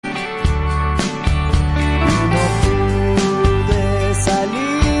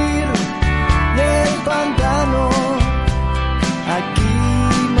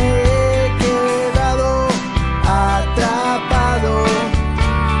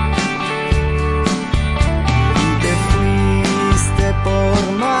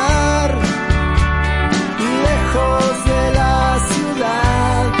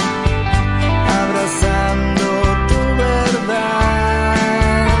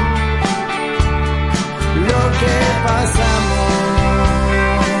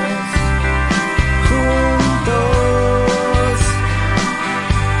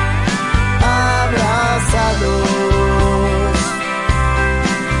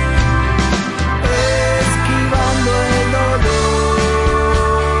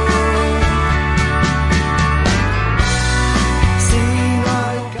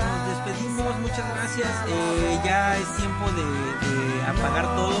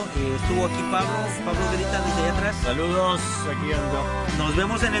Estuvo aquí Pablo Grita desde allá atrás. Saludos, aquí ando. Nos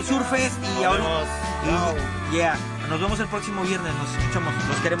vemos en el Surfest y ahora. Chao. Yeah. Nos vemos el próximo viernes. Nos escuchamos.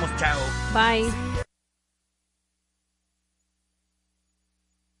 Los queremos. Chao. Bye.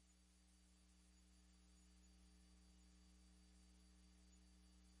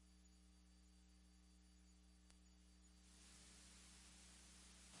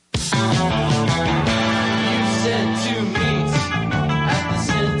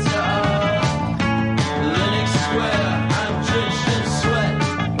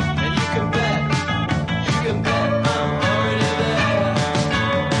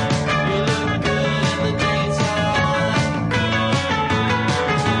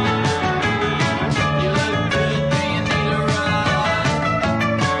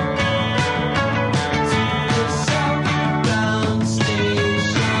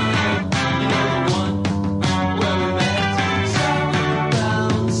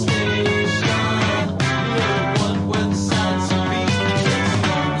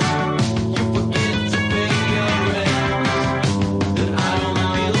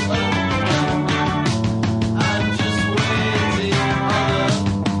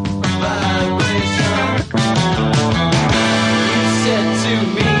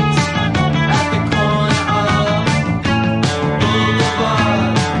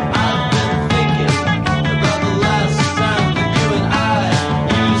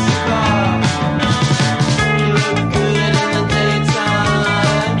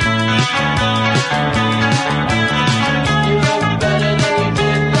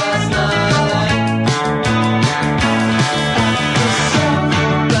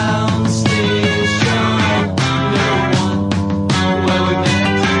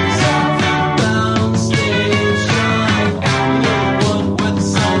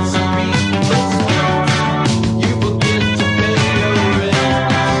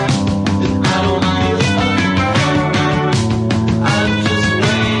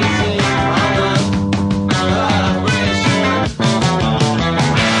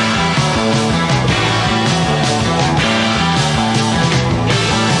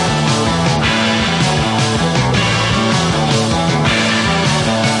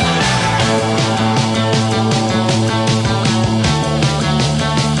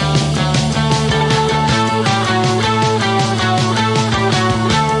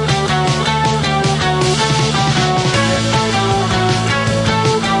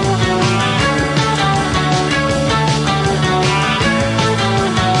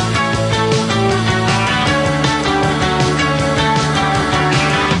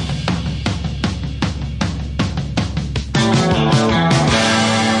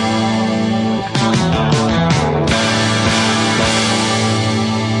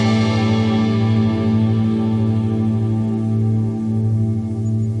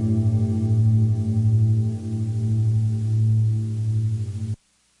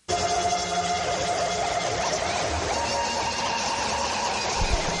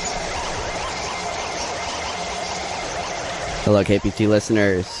 Hello, KPFT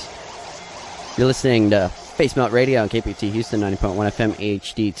listeners. You're listening to Facemelt Radio on KPFT Houston 90.1 FM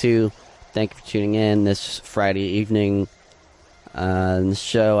HD2. Thank you for tuning in this Friday evening. In the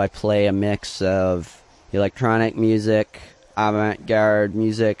show, I play a mix of electronic music, avant-garde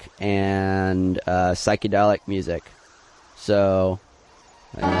music, and psychedelic music. So,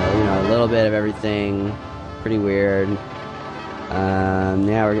 a little bit of everything. Pretty weird.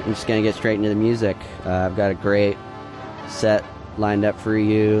 We're just going to get straight into the music. I've got a great set lined up for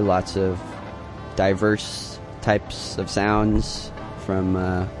you. Lots of diverse types of sounds from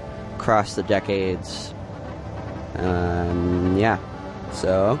across the decades.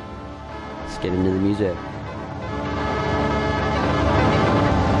 So let's get into the music.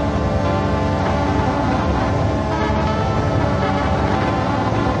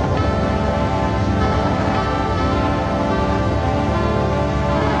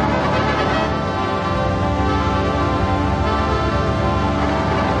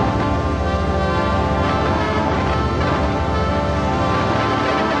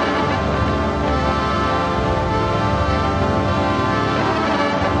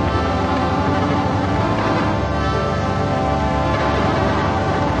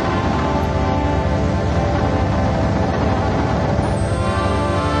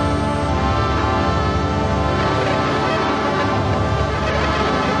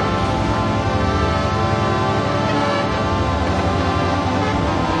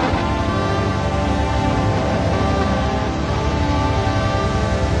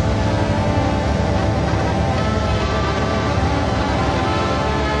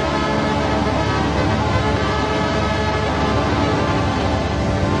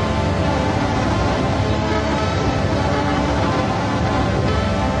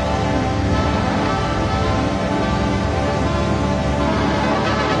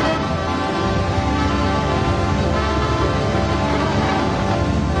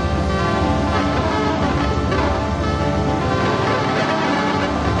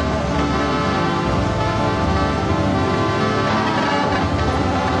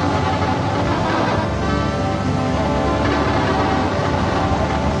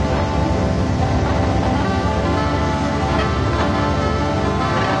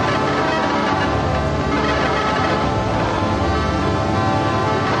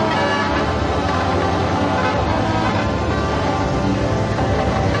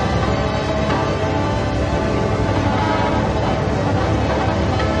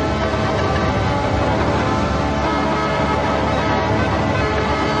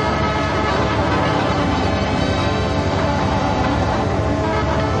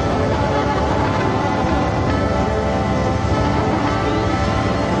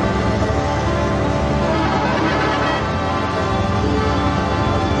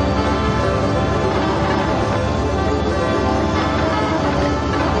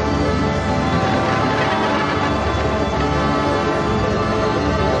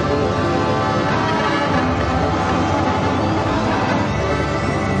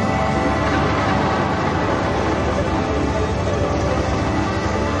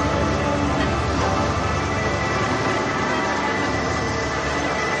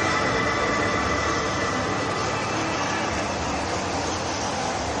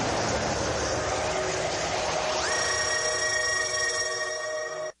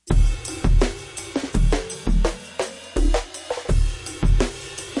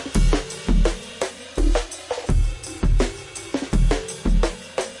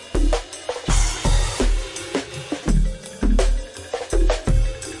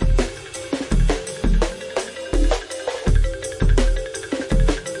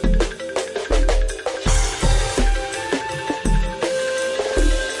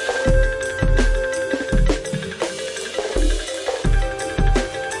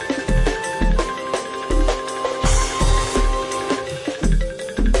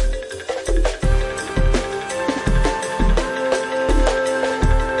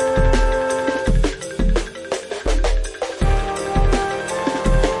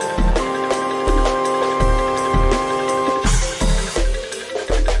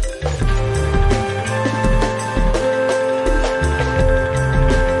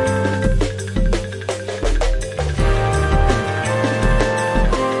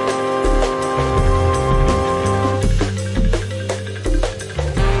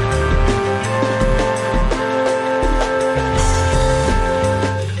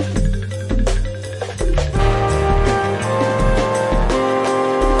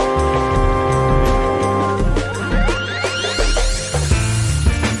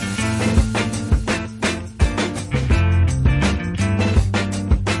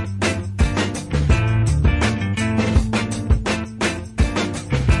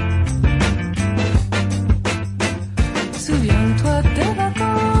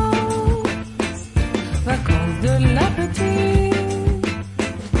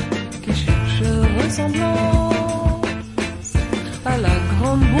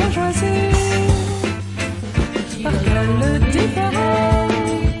 grande bourgeoisie, par quelle différence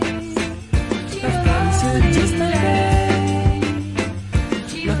peuvent-elles se distinguer?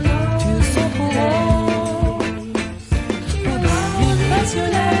 Leurs cultures sont trop roses pour des vies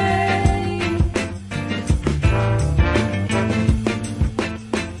passionnées.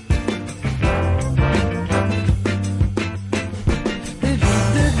 Des vies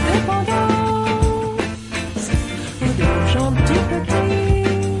de dépendance pour des gens tout petits,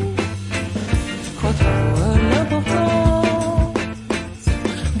 croient trop à l'importance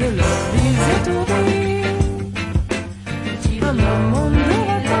de leur vie étourdie. Un moment de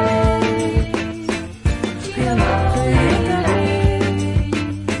vacances, rien à préétabli,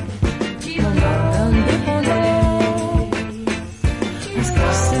 moment d'indépendance, est-ce que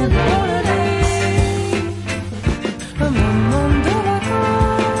c'est bon la vie? Un moment de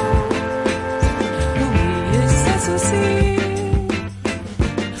vacances, oublier ses soucis,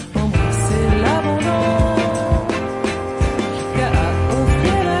 embrasser l'abondance qu'a à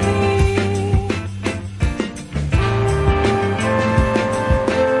offrir la vie.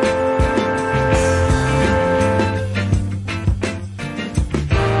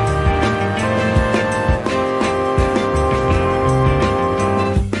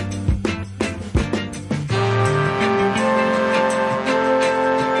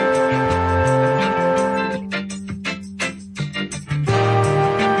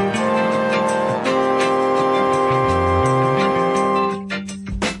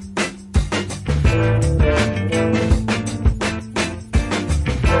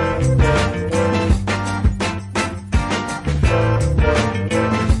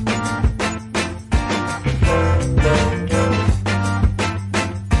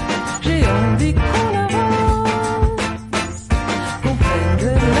 J'ai envie qu'on avance, qu'on prenne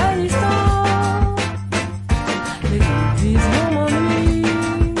de la distance. Les divisions m'ennuient,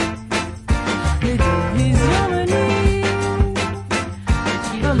 les divisions me nuisent.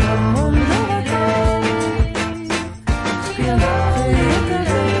 Un moment de vacances, rien à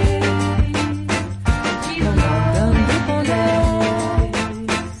préétablir, moment d'indépendance,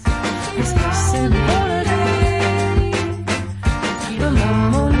 est-ce que c'est bon la vie? Un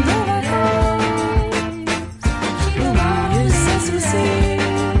moment de vacances, oublier ses soucis,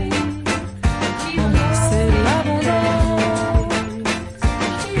 embrasser l'abondance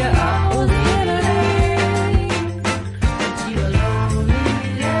qu'a à offrir la vie. Keep a lonely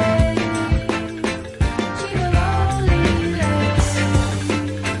day, keep a lonely day,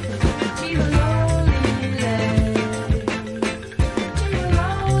 keep a lonely day, keep a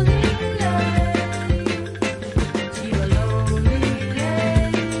lonely day, keep a lonely day,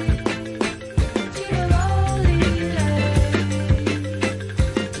 keep a lonely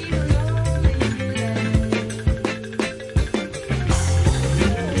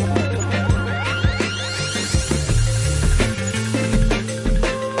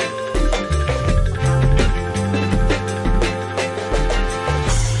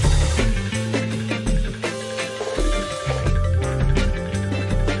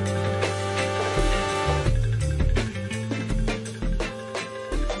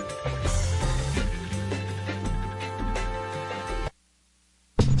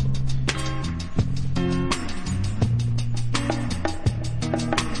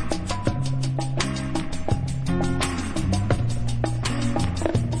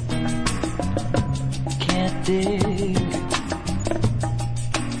Can't dig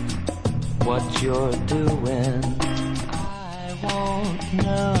what you're doing. I won't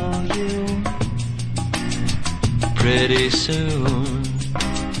know you pretty soon.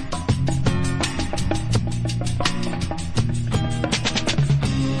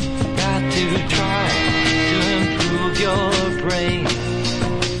 Got to try to improve your brain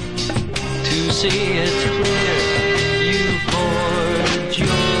to see it clear. You forged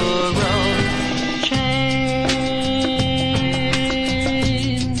your own chains,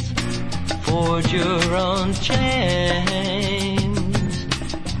 forge your own chains.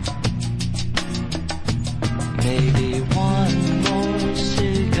 Maybe one more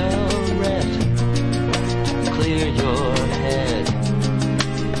cigarette, clear your head.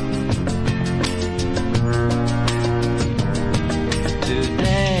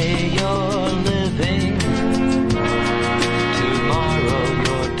 Today you're living, tomorrow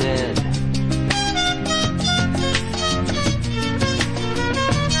you're dead.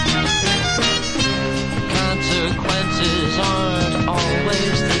 Consequences aren't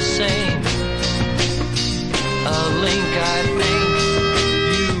always the same. A link, I think,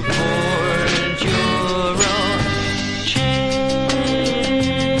 you forged your own chains,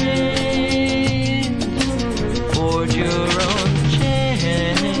 forged your own chains.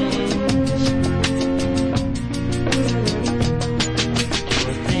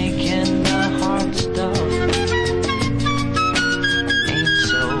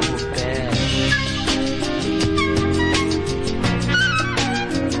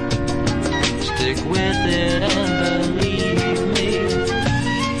 stick with it and believe me,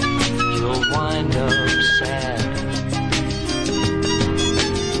 you'll wind up sad.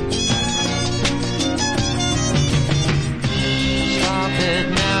 Stop it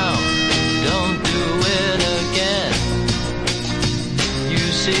now, don't do it again. You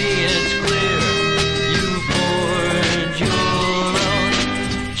see it's clear, you poured your own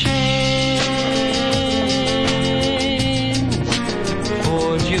chains,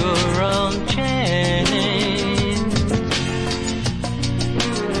 poured your own chains.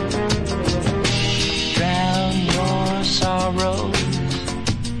 Drown your sorrows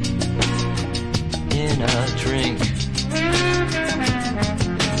in a drink.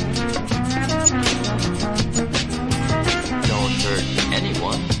 Don't hurt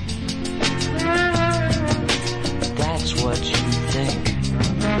anyone. That's what you think.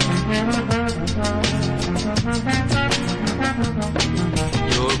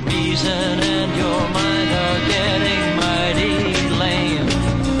 Your reason and your mind are getting mighty lame.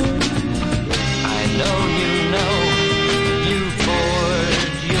 I know you know you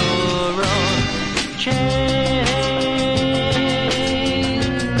poured your own chains,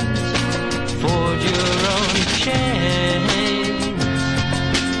 poured your own chains,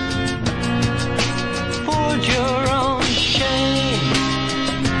 poured your own chains.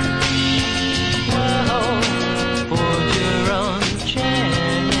 Whoa, poured your own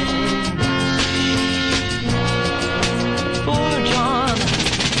chains, poured John.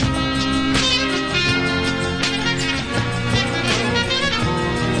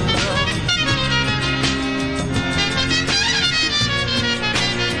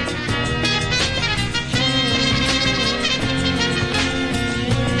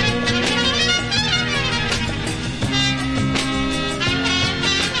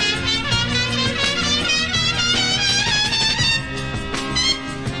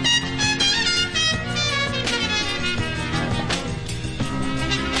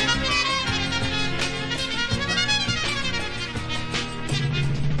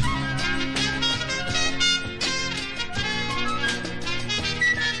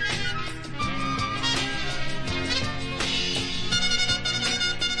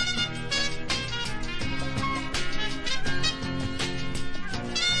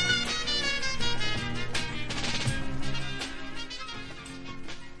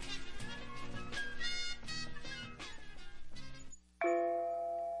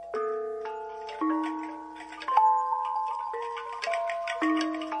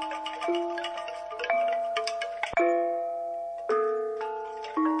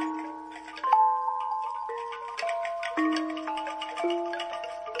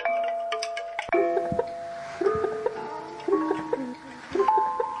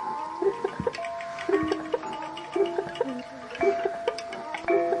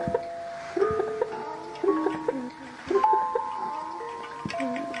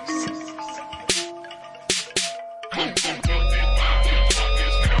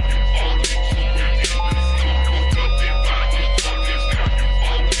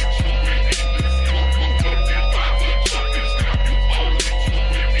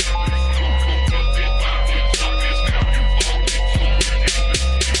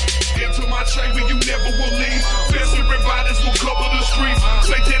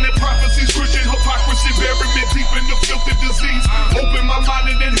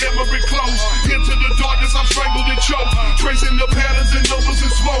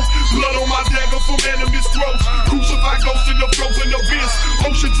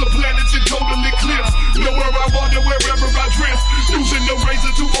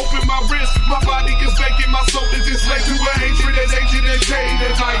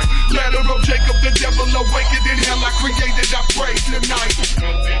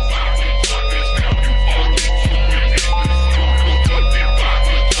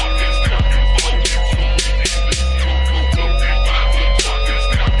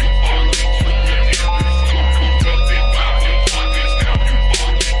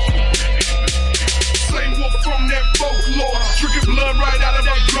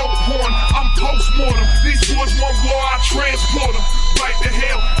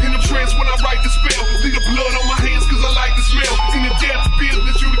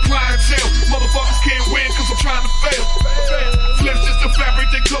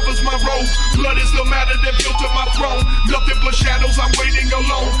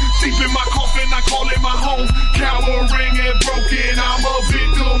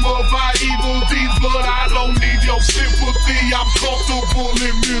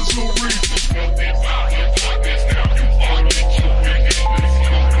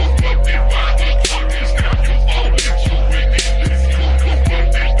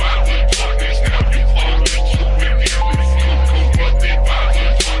 Now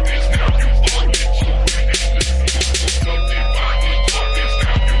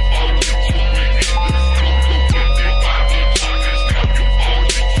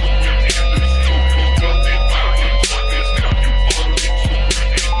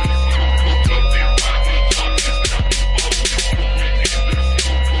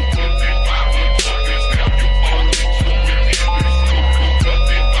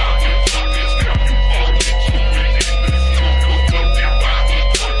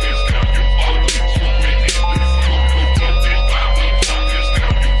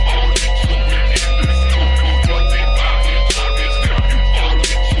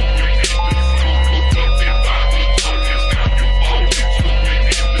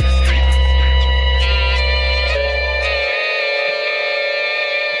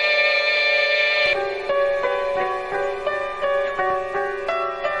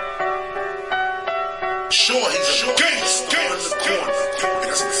Sure, he's a gangster in the corner. And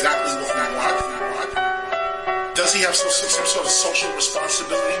that's exactly what we want. Does he have some sort of social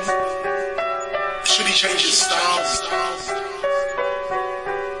responsibility? Should he change his style?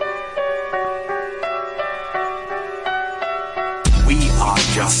 We are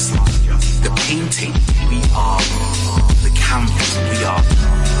just the painting. We are the canvas. We are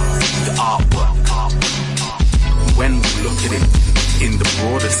the artwork. When we look at it in the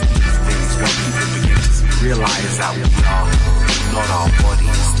broader scheme of things, when people begin to realize that we are not our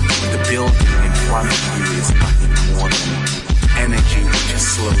bodies, the building in front of you is nothing more than energy which has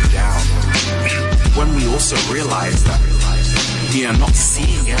slowed down. When we also realize that we are not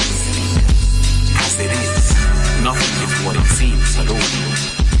seeing everything as it is, nothing is what it seems at all.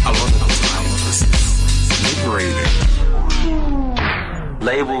 A lot of the time, this is liberating.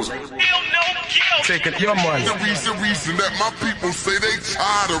 Labels. Taking your money. The reason that my people say they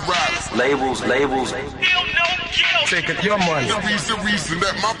tired of rap. Labels. Taking your money. The reason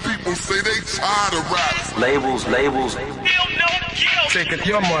that my people say they tired of rap. Labels. Taking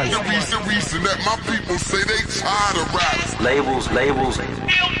your money. The reason that my people say they tired of rap. Labels.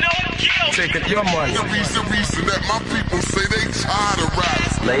 Taking your money. The reason that my people say they tired of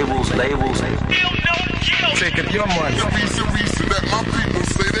rap. Labels. Taking your money. The reason that my people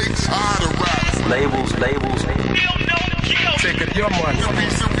say they tired of rap. Labels. Taking your money. The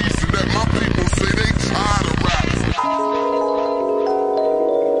reason that my people say they tired of rap.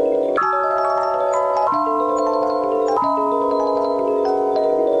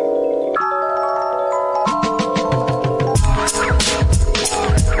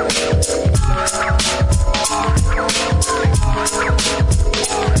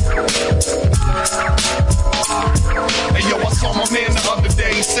 Hey yo, I saw my man the other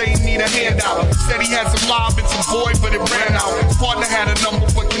day, say he need a handout. Said he had some live and some boy, but it ran out. His partner had a number,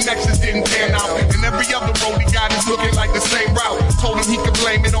 but connections didn't pan out. And every other road he got is looking like the same route. Told him he could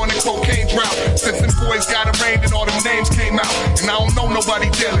blame it on the cocaine drought. Since them boys got arraigned and all them names came out. And I don't know nobody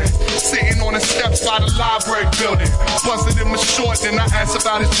dealing. Sitting on the steps by the library building. Busted him a short, then I asked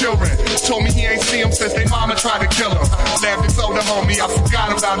about his children. Told me he ain't see him since they mama tried to kill him. Laughed and told the homie, I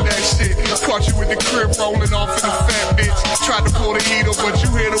forgot about that shit. Caught you with the crib rolling off in the fat bitch. Tried to pull the heater, but you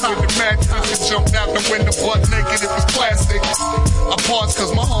hit her with the mattress and jumped out the window butt naked. It was plastic. I paused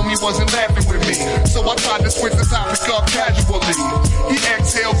cause my homie wasn't laughing with me. So I tried to switch the topic up casually. He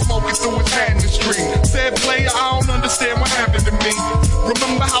exhaled, smoking through his hat in the street. Said, player, I don't understand what happened to me.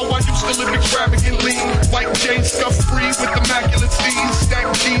 Remember how I used to live extravagantly? White J's scuffed free with immaculate steeds.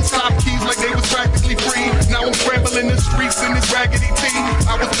 Stacked jeans, top keys like they was practically free. Now I'm scrambling the streets in this raggedy tee.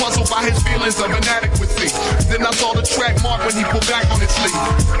 I was puzzled by his feelings of inadequacy. Then I saw the track mark when he pulled back on his sleeve.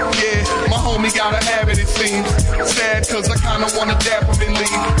 Yeah, my homie got a habit, it seems. Sad cause I kinda wanna dap him and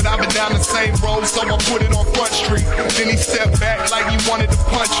leave. But I've been down the same road, so I put it on Front Street. Then he stepped back like he wanted to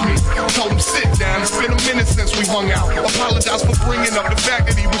punch me. Told him sit down, it's been a minute since we hung out. Apologize for bringing up the fact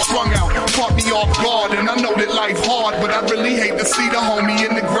that he was strung out. Caught me off guard, and I know that life hard, but I really hate to see the homie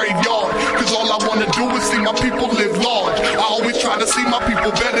in the graveyard. Cause all I wanna do is see my people live large. I always try to see my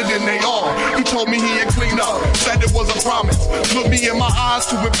people better than they are. He told me he'd clean up, said it was a promise. Looked me in my eyes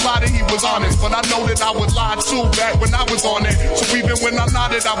to imply that he was honest, but I know that I would lie too back when I was on it. So even when I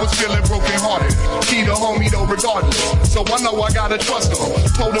nodded, I was feeling broken hearted. He the homie though regardless, so I know I gotta trust him.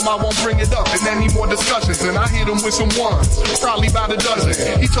 Told him I won't bring it up in any more discussions, and I hit him with some ones, probably about a dozen.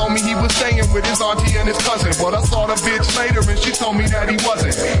 He told me he was staying with his auntie and his cousin, but I saw the bitch later and she told me that he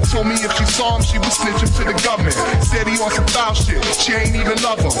wasn't. Told me if she saw him, she would snitch him to the government. Said he on some foul shit, she ain't even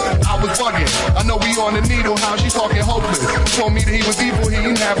love him. I was bugging, I know he on the needle, how she talking hopeless. Told me that he was evil, he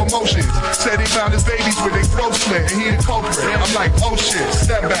didn't have emotions. Said he found his babies with their throat slit and he the culprit. I'm like, oh shit,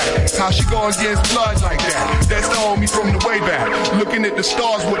 step back. How she go against blood like that? That's the homie from the way back. Looking at the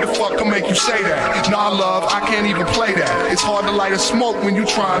stars, what the fuck can make you say that? Nah, love, I can't even play that. It's hard to light a smoke when you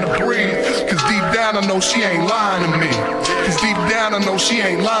trying to breathe. Cause deep down I know she ain't lying to me. Cause deep down I know she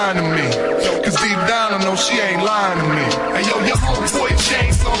ain't lying to me. Cause deep down I know she ain't lying to me. Hey yo, your homeboy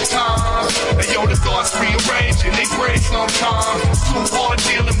change sometimes. Hey yo, the thoughts rearrange and they break sometimes. Too hard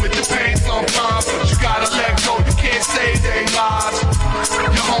dealing with the pain sometimes. But you gotta let go, you can't save their lives.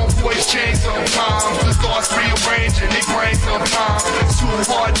 Your homeboys change sometimes. The thoughts rearrange and they break sometimes. Too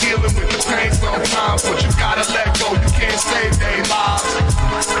hard dealing with the pain sometimes. But you gotta let go, you can't save their lives.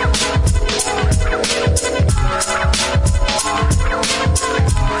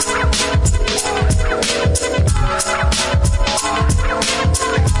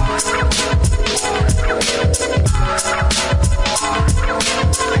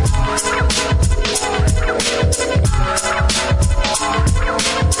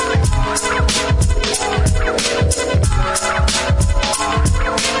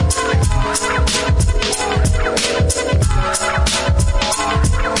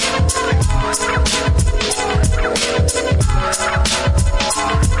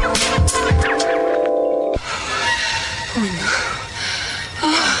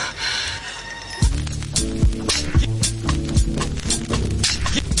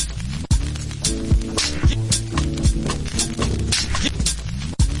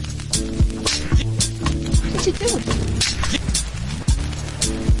 What'd you do with it?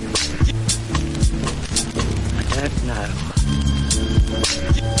 I don't know.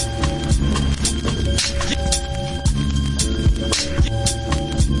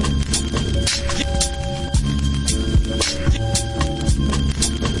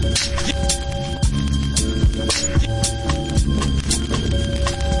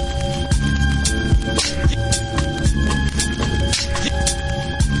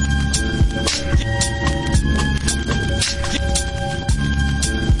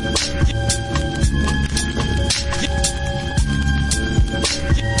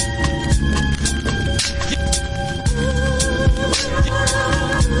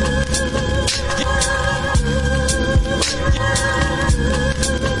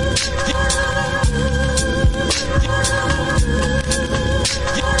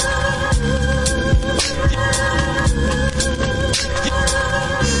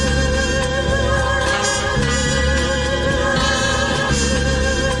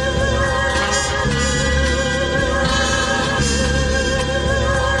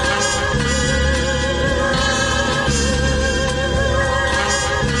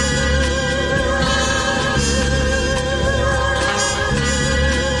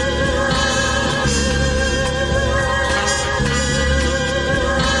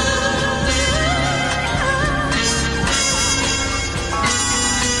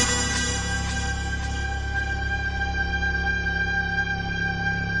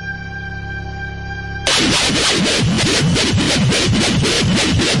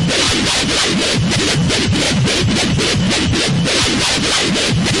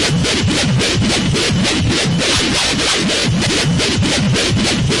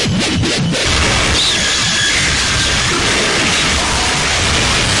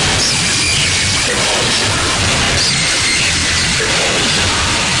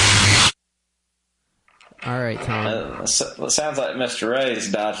 All right, Tom. So, it sounds like Mr.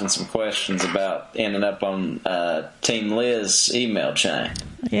 Ray's dodging some questions about ending up on Team Liz email chain.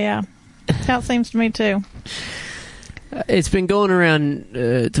 Yeah, how it seems to me too. It's been going around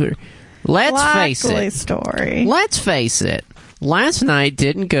Twitter. Likely story. Let's face it. Last night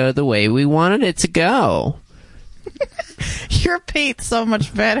didn't go the way we wanted it to go. Your Pete's so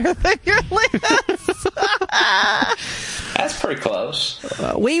much better than your Liz. That's pretty close.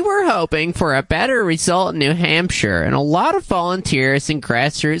 We were hoping for a better result in New Hampshire, and a lot of volunteers and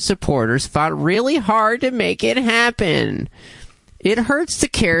grassroots supporters fought really hard to make it happen. It hurts to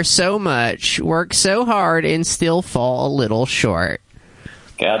care so much, work so hard, and still fall a little short.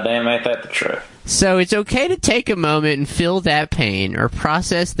 Goddamn, ain't that the truth? So it's okay to take a moment and feel that pain or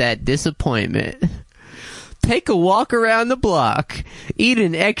process that disappointment. Take a walk around the block. Eat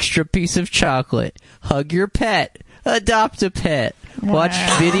an extra piece of chocolate. Hug your pet. Adopt a pet. Watch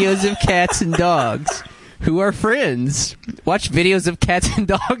videos of cats and dogs who are friends. Watch videos of cats and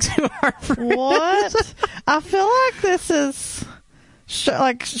dogs who are friends. What? I feel like this is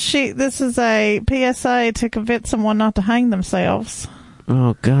this is a PSA to convince someone not to hang themselves.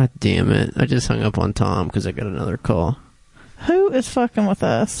 Oh, God damn it. I just hung up on Tom because I got another call. Who is fucking with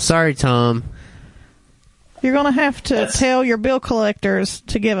us? Sorry, Tom. You're going to have to tell your bill collectors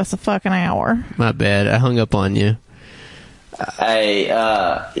to give us a fucking hour. My bad. I hung up on you. Hey,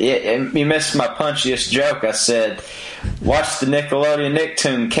 you missed my punchiest joke. I said, watch the Nickelodeon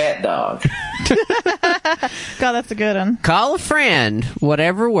Nicktoon Cat Dog. God, that's a good one. Call a friend.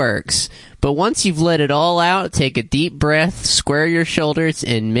 Whatever works. But once you've let it all out, take a deep breath, square your shoulders,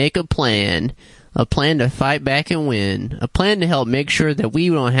 and make a plan. A plan to fight back and win. A plan to help make sure that we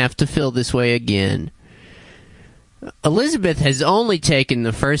don't have to feel this way again. Elizabeth has only taken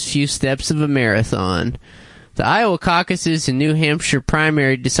the first few steps of a marathon. The Iowa caucuses and New Hampshire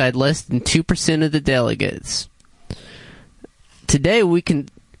primary decide less than 2% of the delegates. Today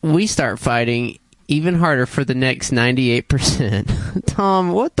we start fighting even harder for the next 98%.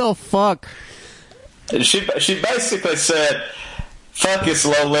 Tom, what the fuck? She basically said, fuck this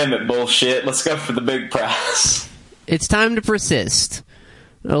low limit bullshit. Let's go for the big prize. It's time to persist.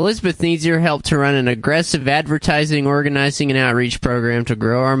 Elizabeth needs your help to run an aggressive advertising, organizing, and outreach program to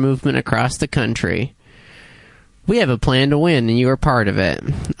grow our movement across the country. We have a plan to win, and you are part of it.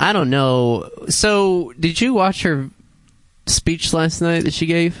 I don't know. So, did you watch her speech last night that she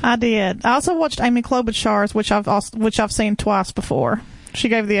gave? I did. I also watched Amy Klobuchar's, which I've seen twice before. She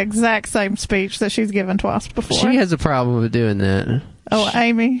gave the exact same speech that she's given twice before. She has a problem with doing that. Oh,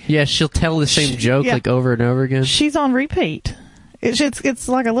 Amy? Yeah, she'll tell the same joke like over and over again. She's on repeat. It's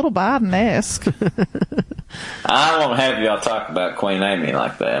like a little Biden-esque. I won't have y'all talk about Queen Amy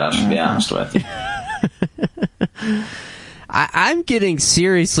like that. I should be honest with you. I'm getting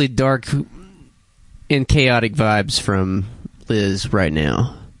seriously dark in chaotic vibes from Liz right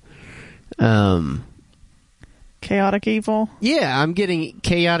now. Chaotic evil? Yeah, I'm getting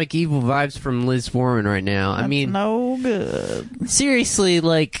chaotic evil vibes from Liz Forman right now. That's I mean, no good. Seriously,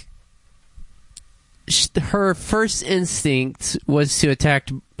 like, her first instinct was to attack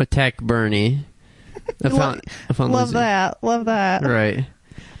Bernie. Love that. Right.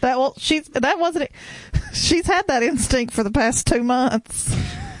 That wasn't it. She's had that instinct for the past 2 months.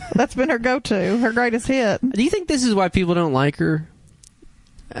 That's been her go-to, her greatest hit. Do you think this is why people don't like her?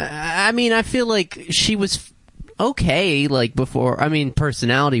 I mean, I feel like she was okay, like, before. I mean,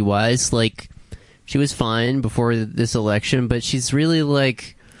 personality-wise, like, she was fine before this election, but she's really,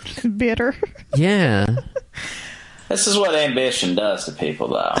 like... bitter. Yeah. This is what ambition does to people,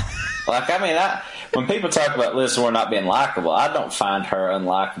 though. Like, I mean, when people talk about Liz Warren not being likable, I don't find her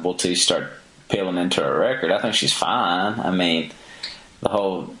unlikable till you start peeling into her record. I think she's fine. I mean, the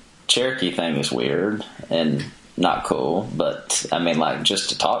whole Cherokee thing is weird and not cool, but, I mean, like, just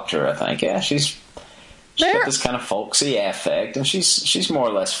to talk to her, I think, yeah, she's got this kind of folksy affect, and she's more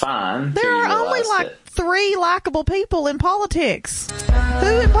or less fine. There are only, like, 3 likable people in politics.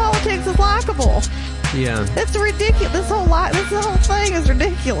 Who in politics is likable? Yeah. It's ridiculous. This whole thing is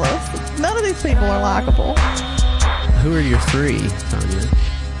ridiculous. None of these people are likable. Who are your 3, Tanya?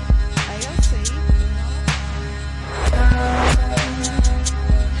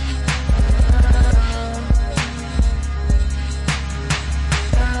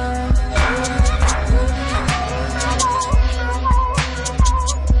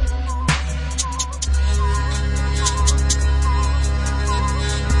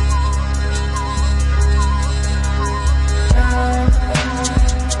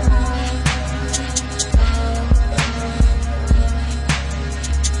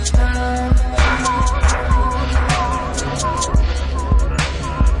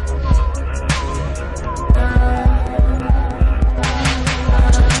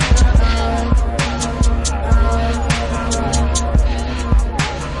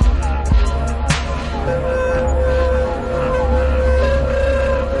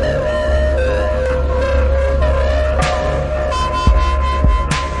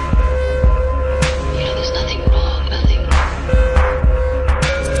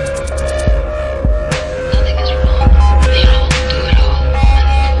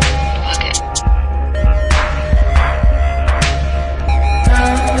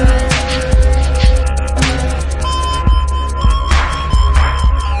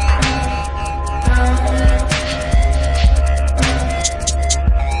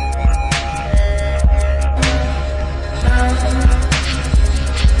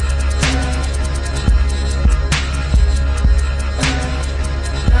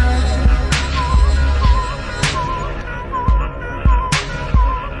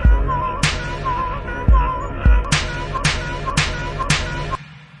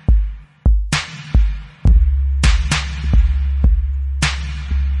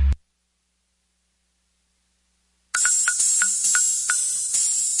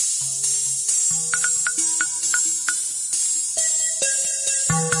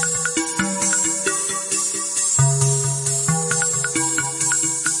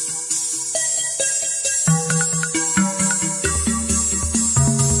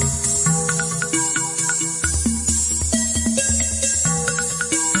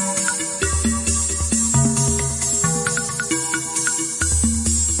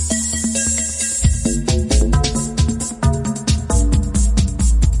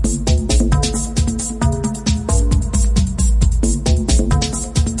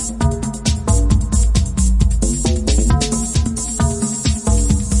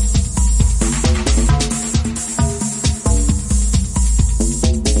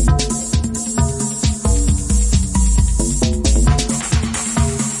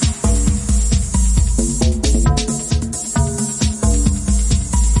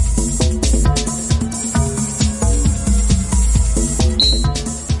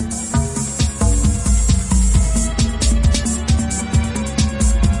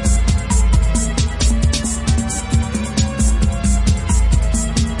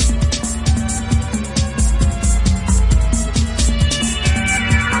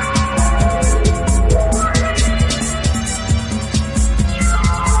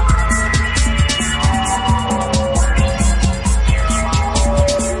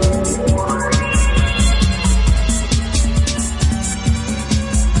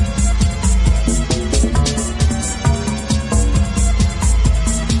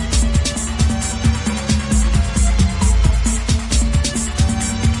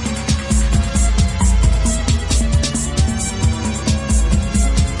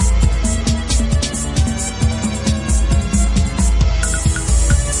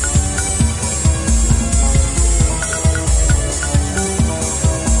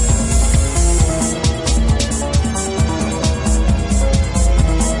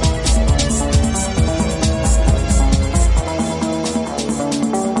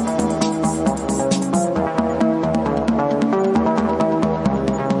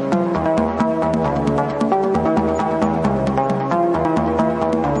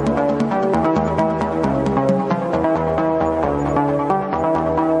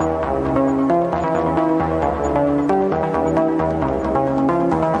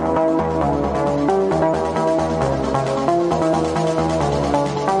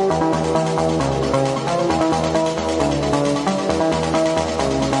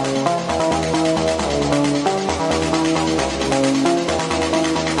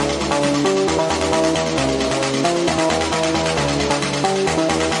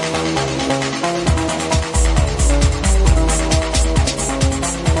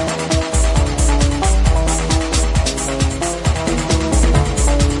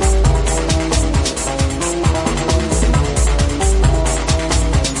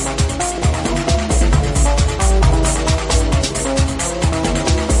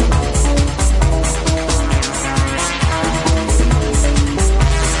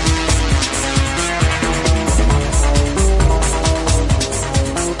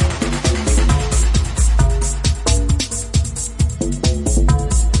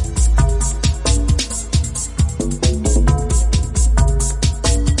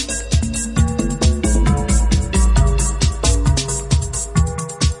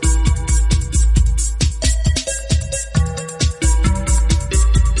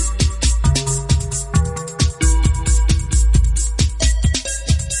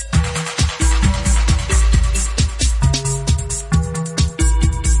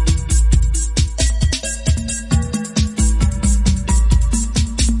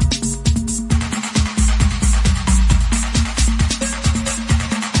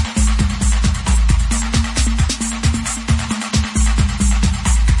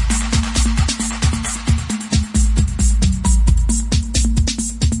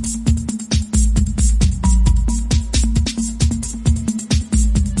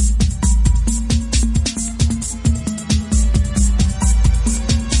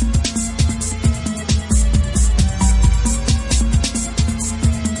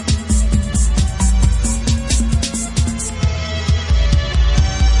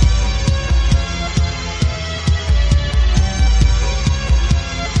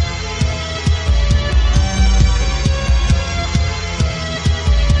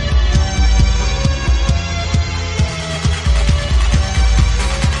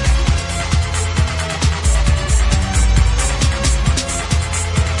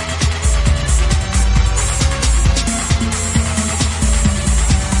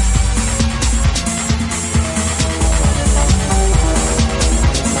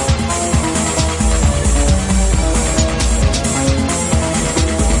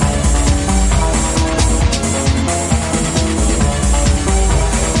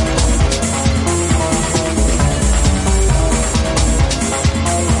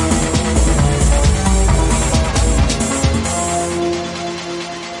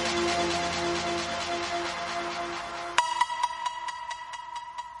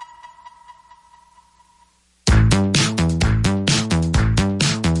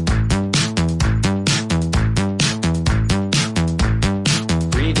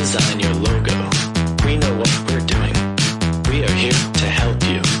 Redesign your logo. We know what we're doing. We are here to help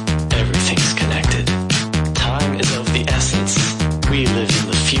you. Everything's connected. Time is of the essence. We live in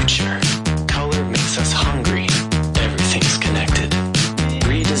the future. Color makes us hungry. Everything's connected.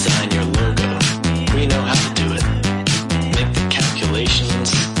 Redesign your logo. We know how to do it. Make the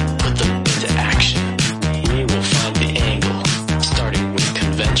calculations. Put them into action. We will find the angle. Starting with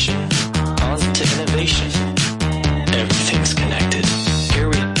convention. On to innovation. Everything's connected. Here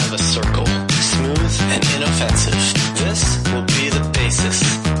we have a circle.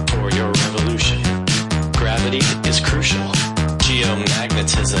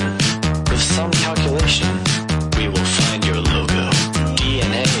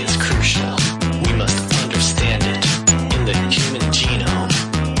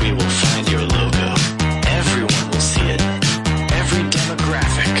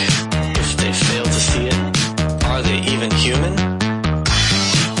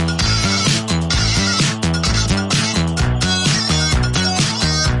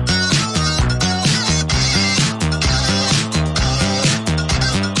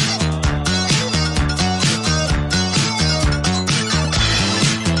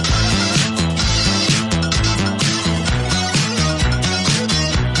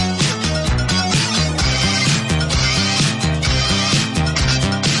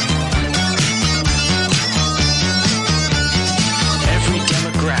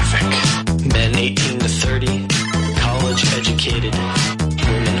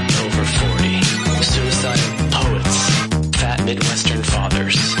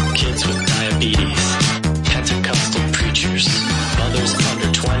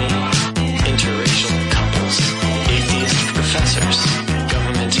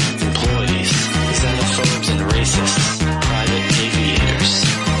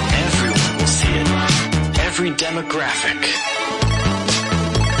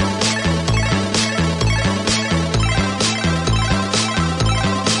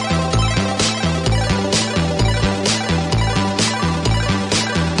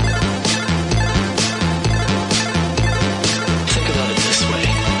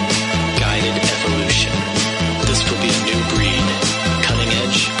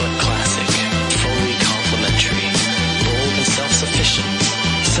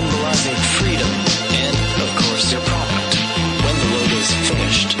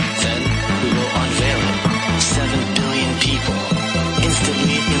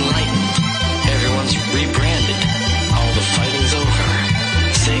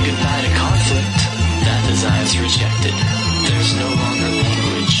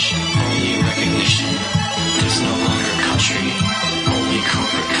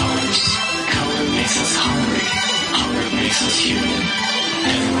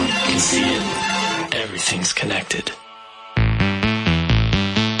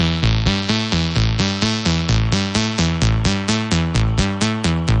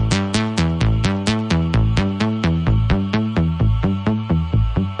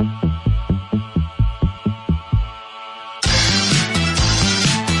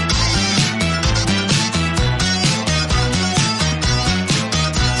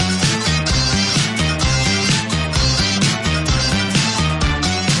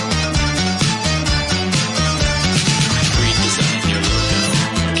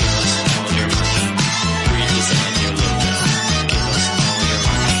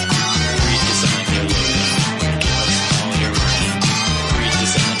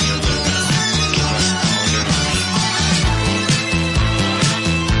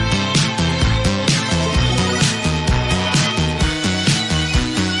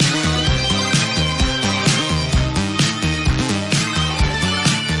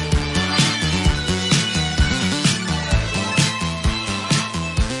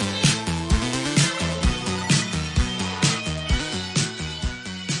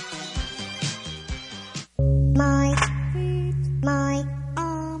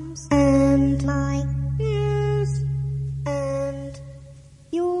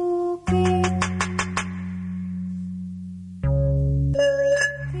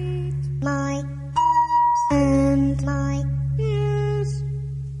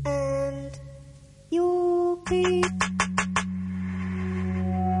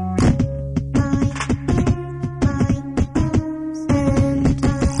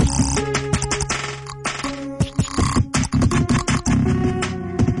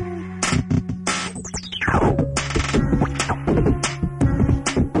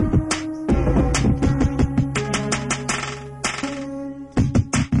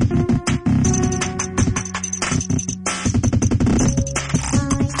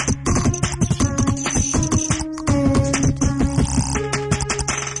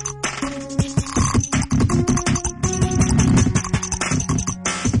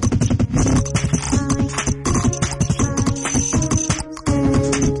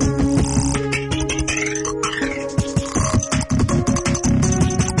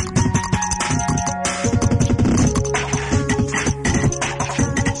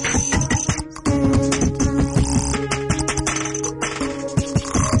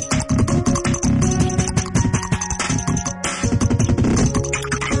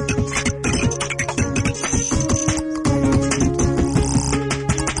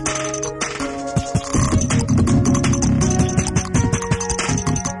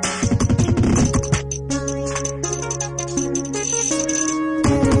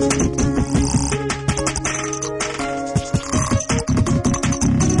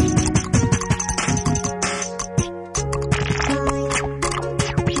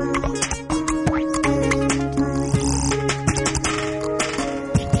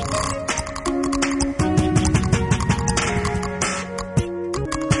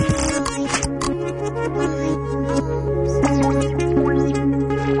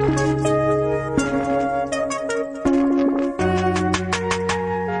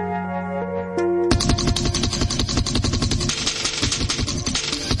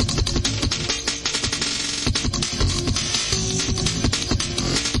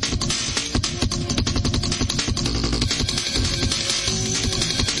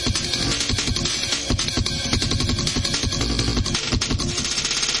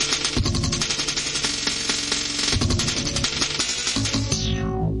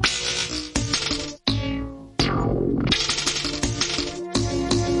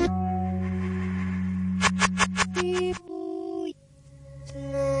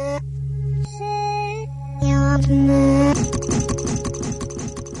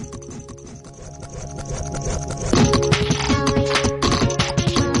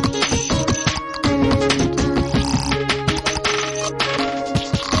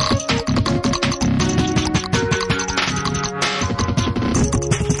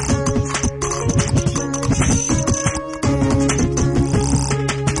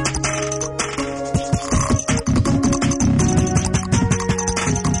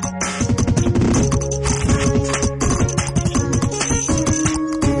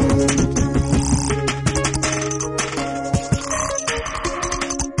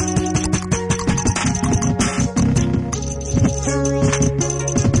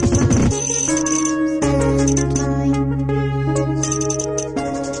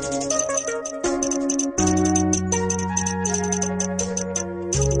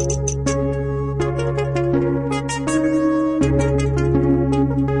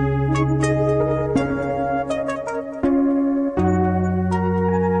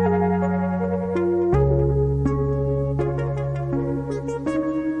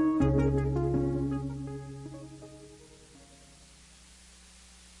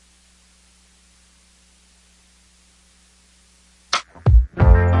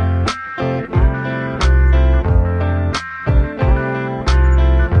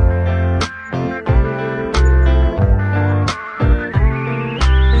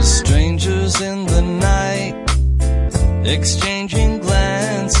 Exchanging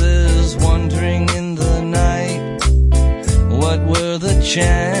glances, wandering in the night. What were the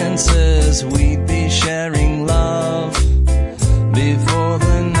chances we'd be sharing love before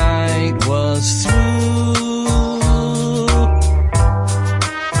the night was through?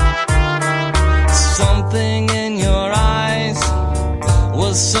 Something in your eyes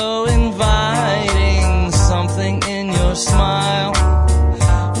was so inviting. Something in your smile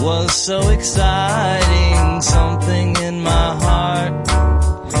was so exciting. Something in my heart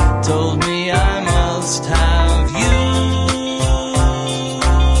told me I must have you.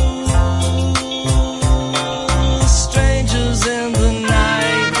 Strangers in the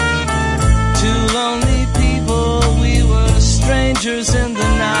night, two lonely people, we were strangers in the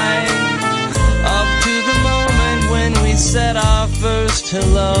night. Up to the moment when we said our first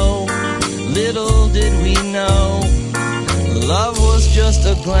hello, little did we know love was just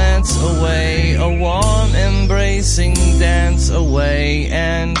a glance away, a warm embracing dance away.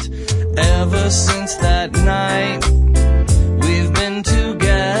 And ever since that night, we've been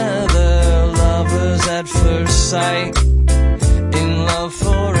together, lovers at first sight, in love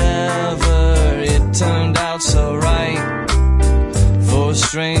forever. It turned out so right for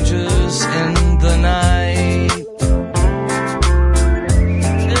strangers in the night.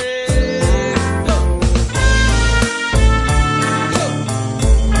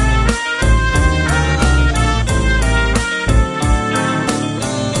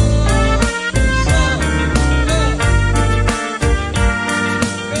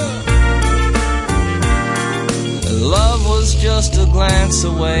 Just a glance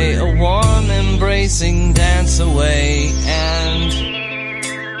away, a warm embracing dance away. And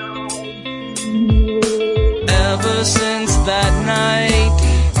ever since that night,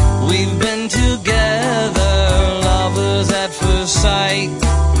 we've been together, lovers at first sight,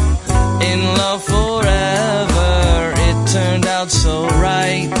 in love forever. It turned out so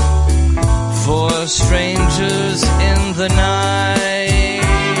right for strangers in the night.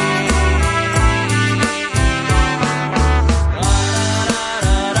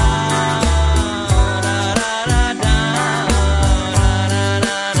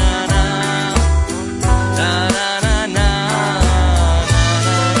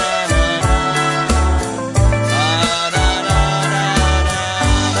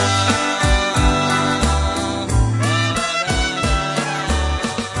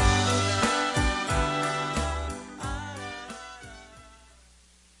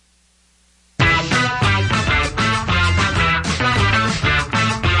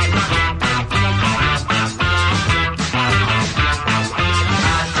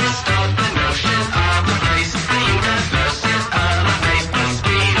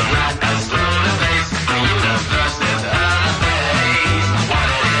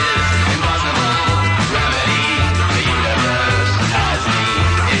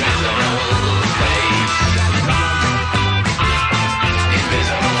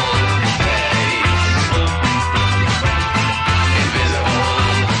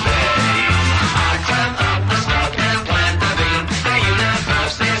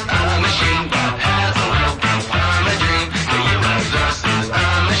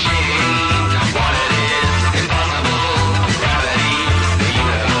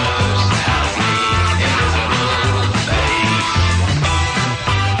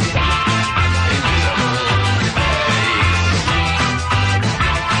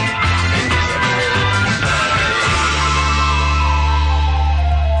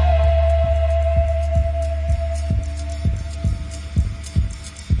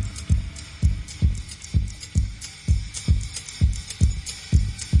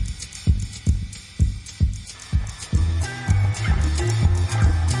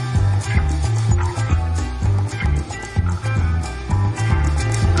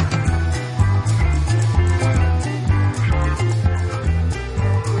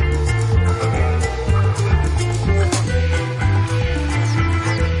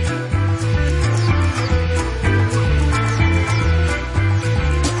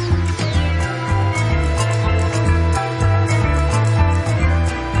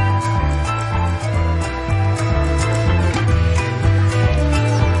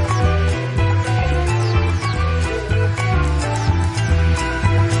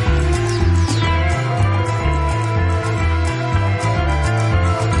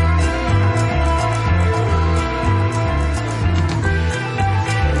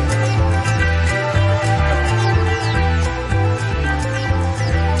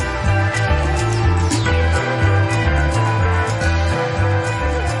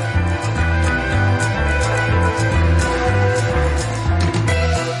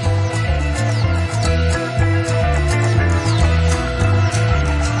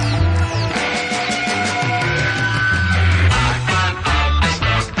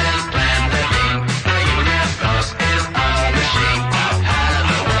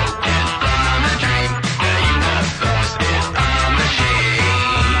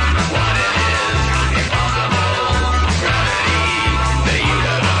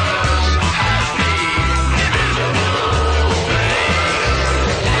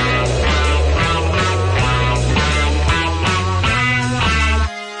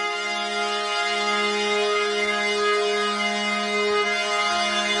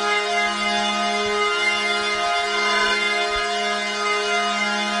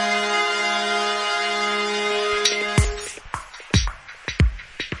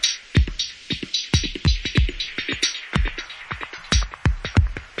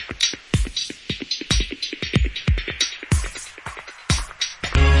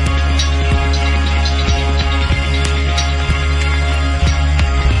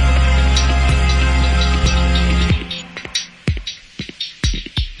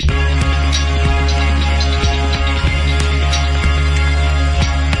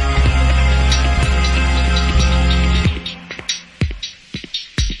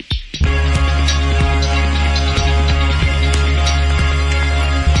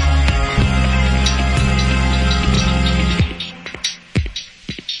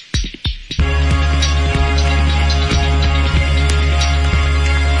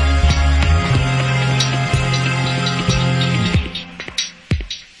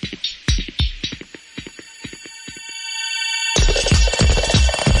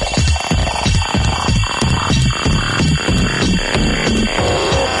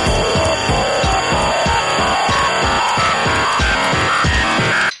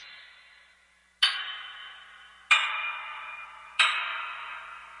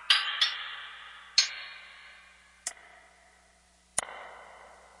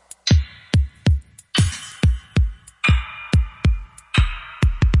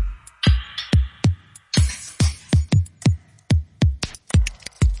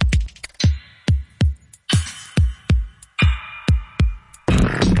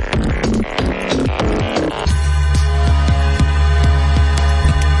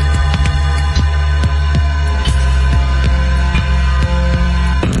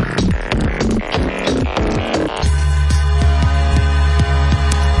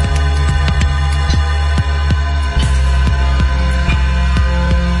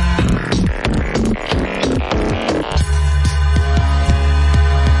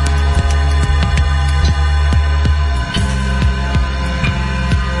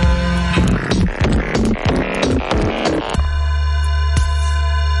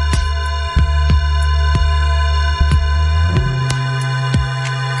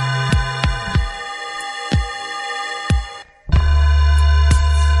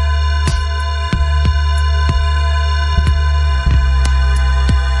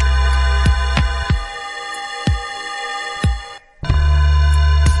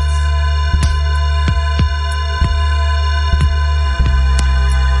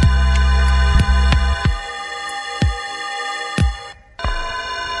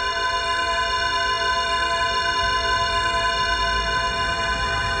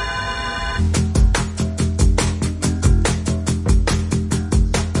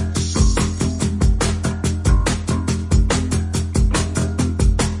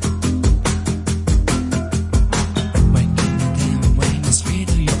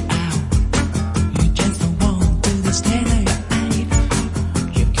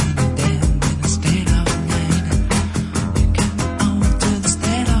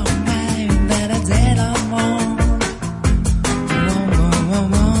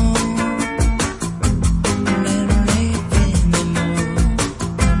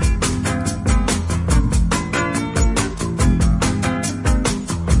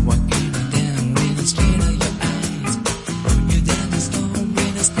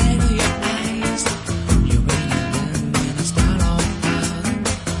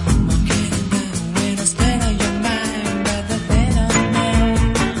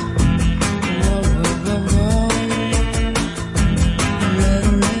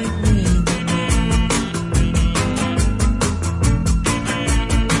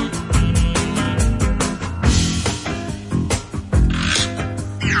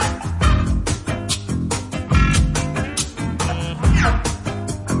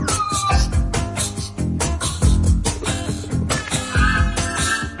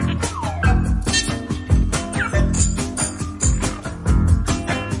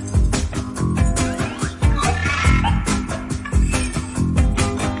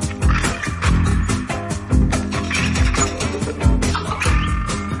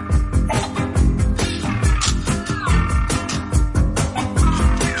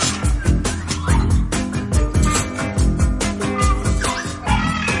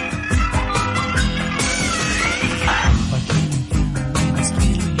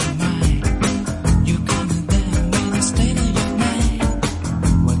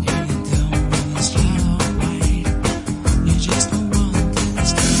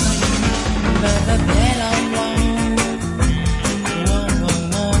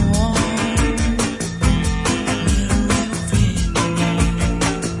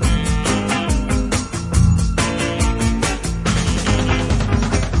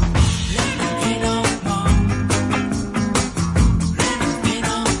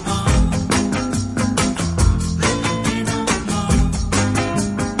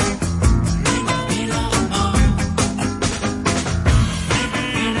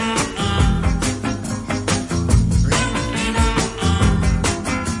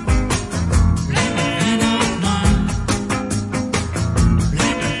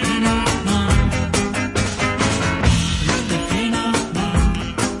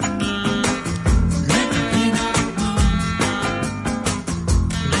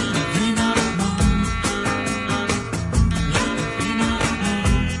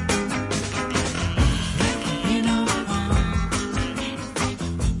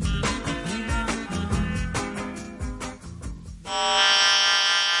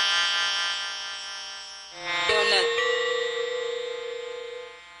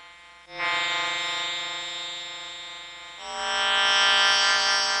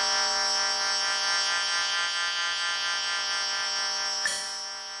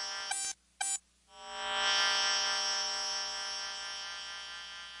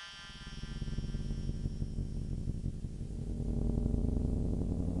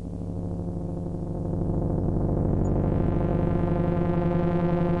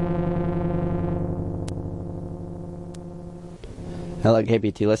 Hello,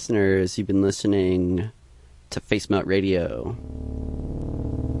 KPFT listeners. You've been listening to Facemelt Radio.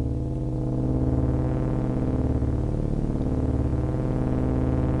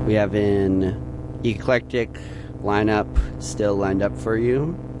 We have an eclectic lineup still lined up for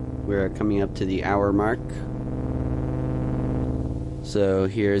you. We're coming up to the hour mark. So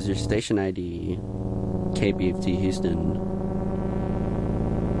here's your station ID, KPFT Houston.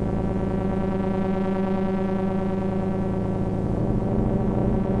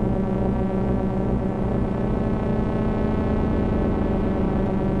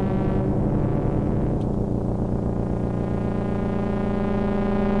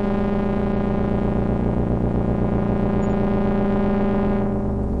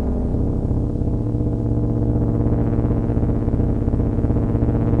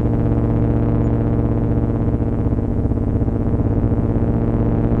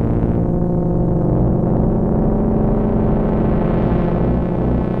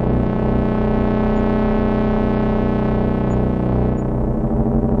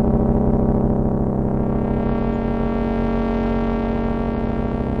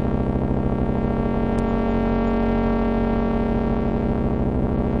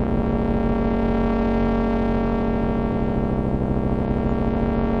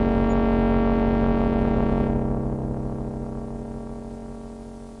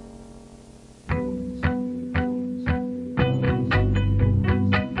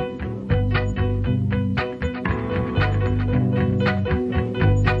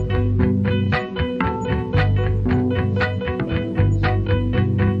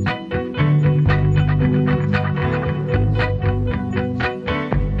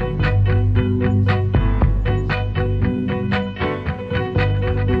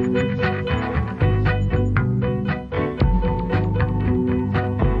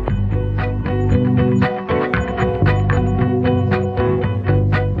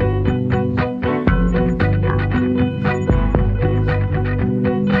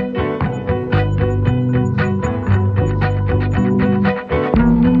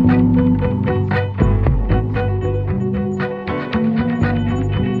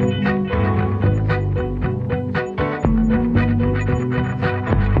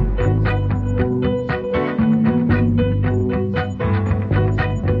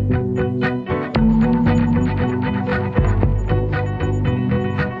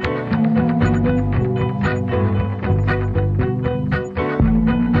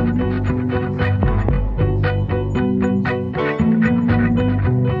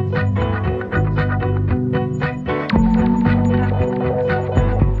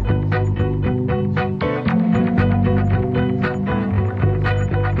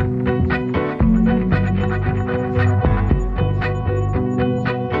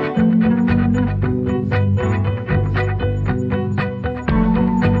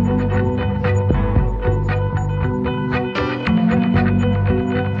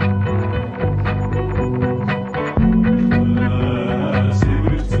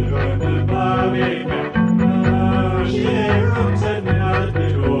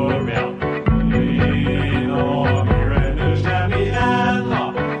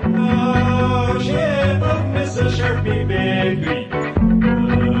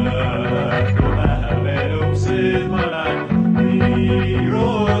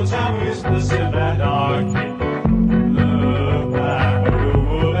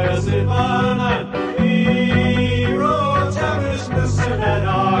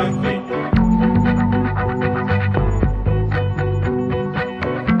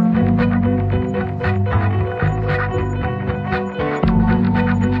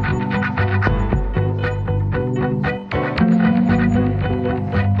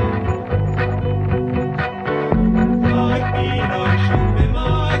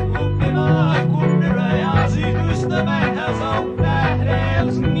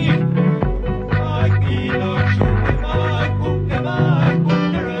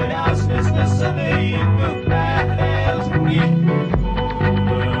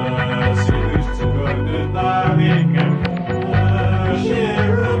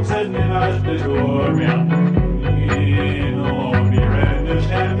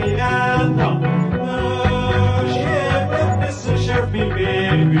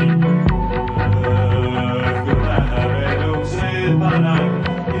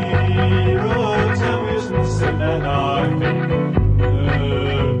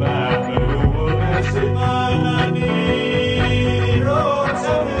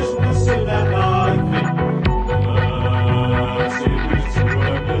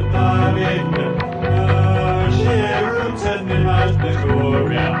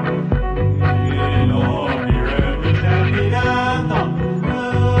 No.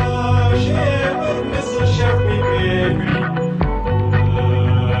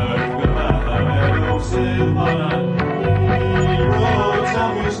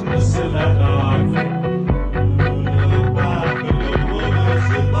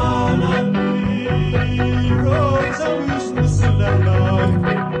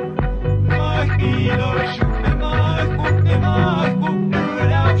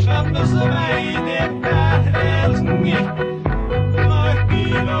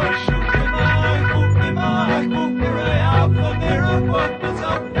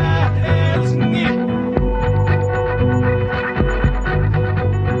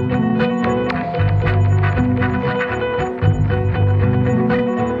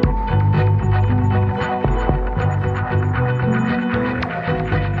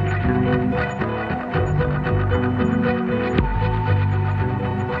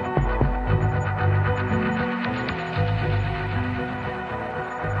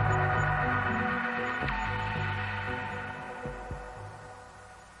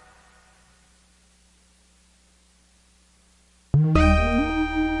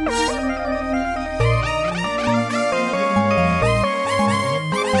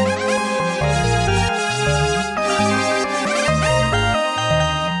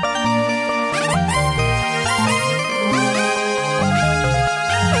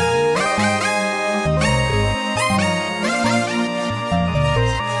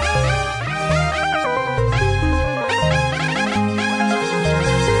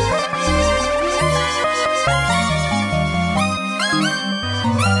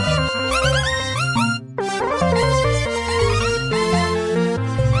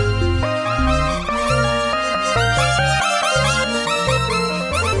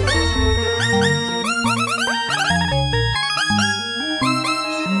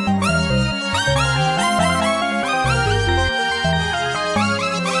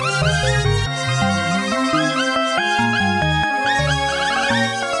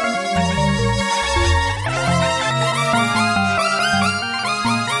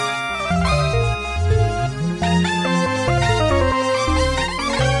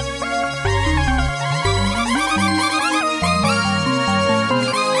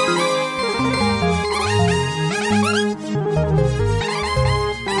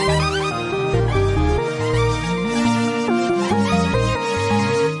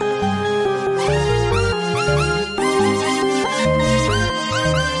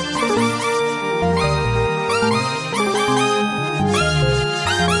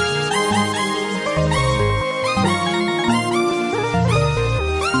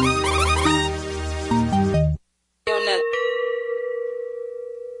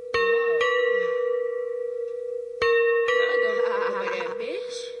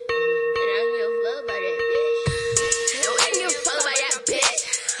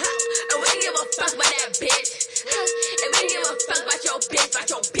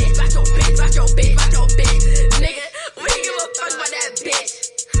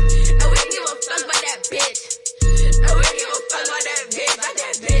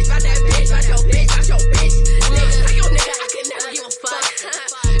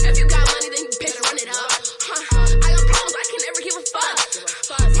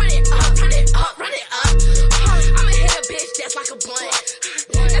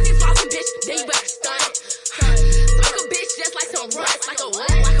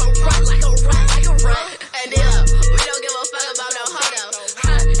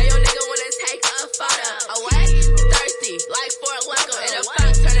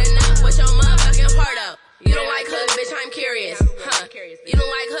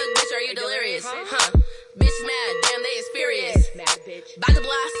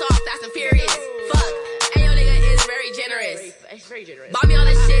 me on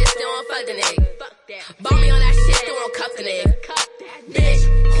that shit, still won't fuck the nigga. Bought me on that shit, still won't cuff the nigga. Bitch,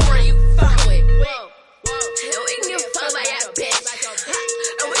 who are you fucking with? And we can give a fuck about that bitch.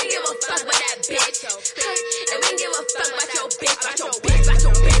 And we can give a fuck about that bitch. And we can give a fuck about your bitch, about your bitch, about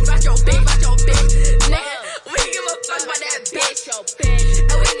your bitch, about your bitch, about your bitch. Nigga, we can give a fuck about that bitch.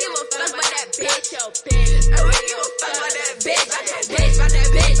 And we can give a fuck about that bitch. And we can give a fuck about that bitch, about your bitch, about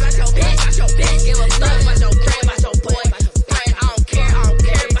that bitch, about your bitch, about your bitch. Give a fuck about your friend, about your boy. Friend, I don't care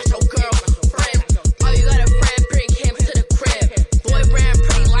about your girlfriend. Oh, you got a friend, bring him to the crib. Boy brand,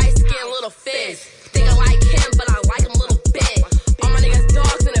 pretty light skin, little fizz. Think I like him, but I like him a little bit. All my niggas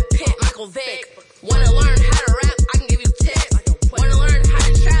dogs in a pit, Michael Vick. Wanna learn how to rap, I can give you tips. Wanna learn how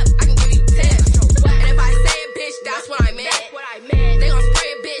to trap, I can give you tips. And if I say it, bitch, that's what I meant. They gon' spray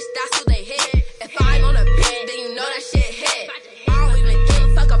it, bitch, that's who they hit. If I'm on a beat, then you know that shit hit. I don't even give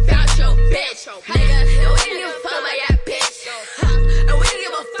a fuck about your bitch. Nigga, and we can give a fuck about that bitch. And we can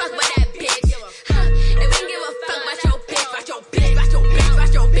give a fuck about that bitch. And we can give a fuck about your bitch, about your bitch, about your bitch,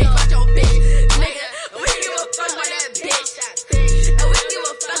 about your bitch, about your bitch. Nigga, we can give a fuck about that bitch. And we can give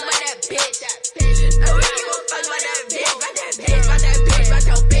a fuck about that bitch. And we can give a fuck about that bitch, about that bitch, about that bitch, about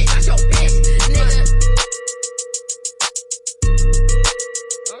your bitch, about your bitch. Nigga.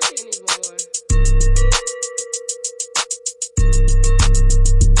 I'm seeing these boys.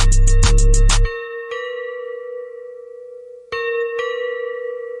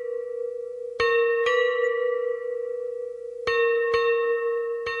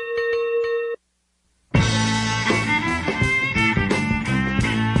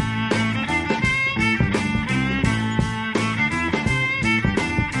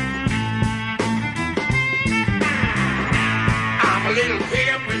 I'm a little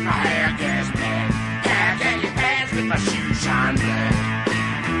pimp with my hair gas black. Hair candy pants with my shoes shine black.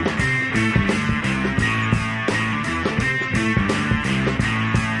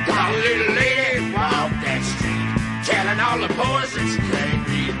 Got a little lady walk that street, telling all the boys that she can't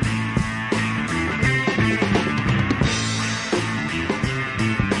read.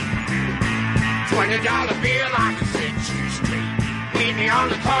 $20 bill, I can set you straight. Meet me on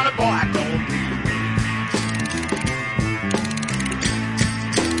the corner, boy, I don't read.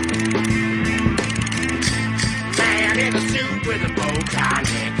 Man in a suit with a bow tie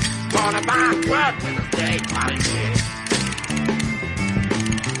neck, gonna buy a truck with a fake body neck.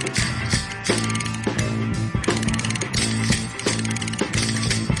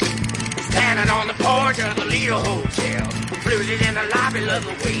 Standing on the porch of the Leo Hotel, bluesies in the lobby, love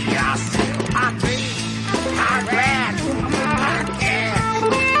the way I sell. I clean, I grab, I care,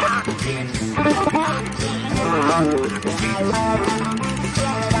 I kiss,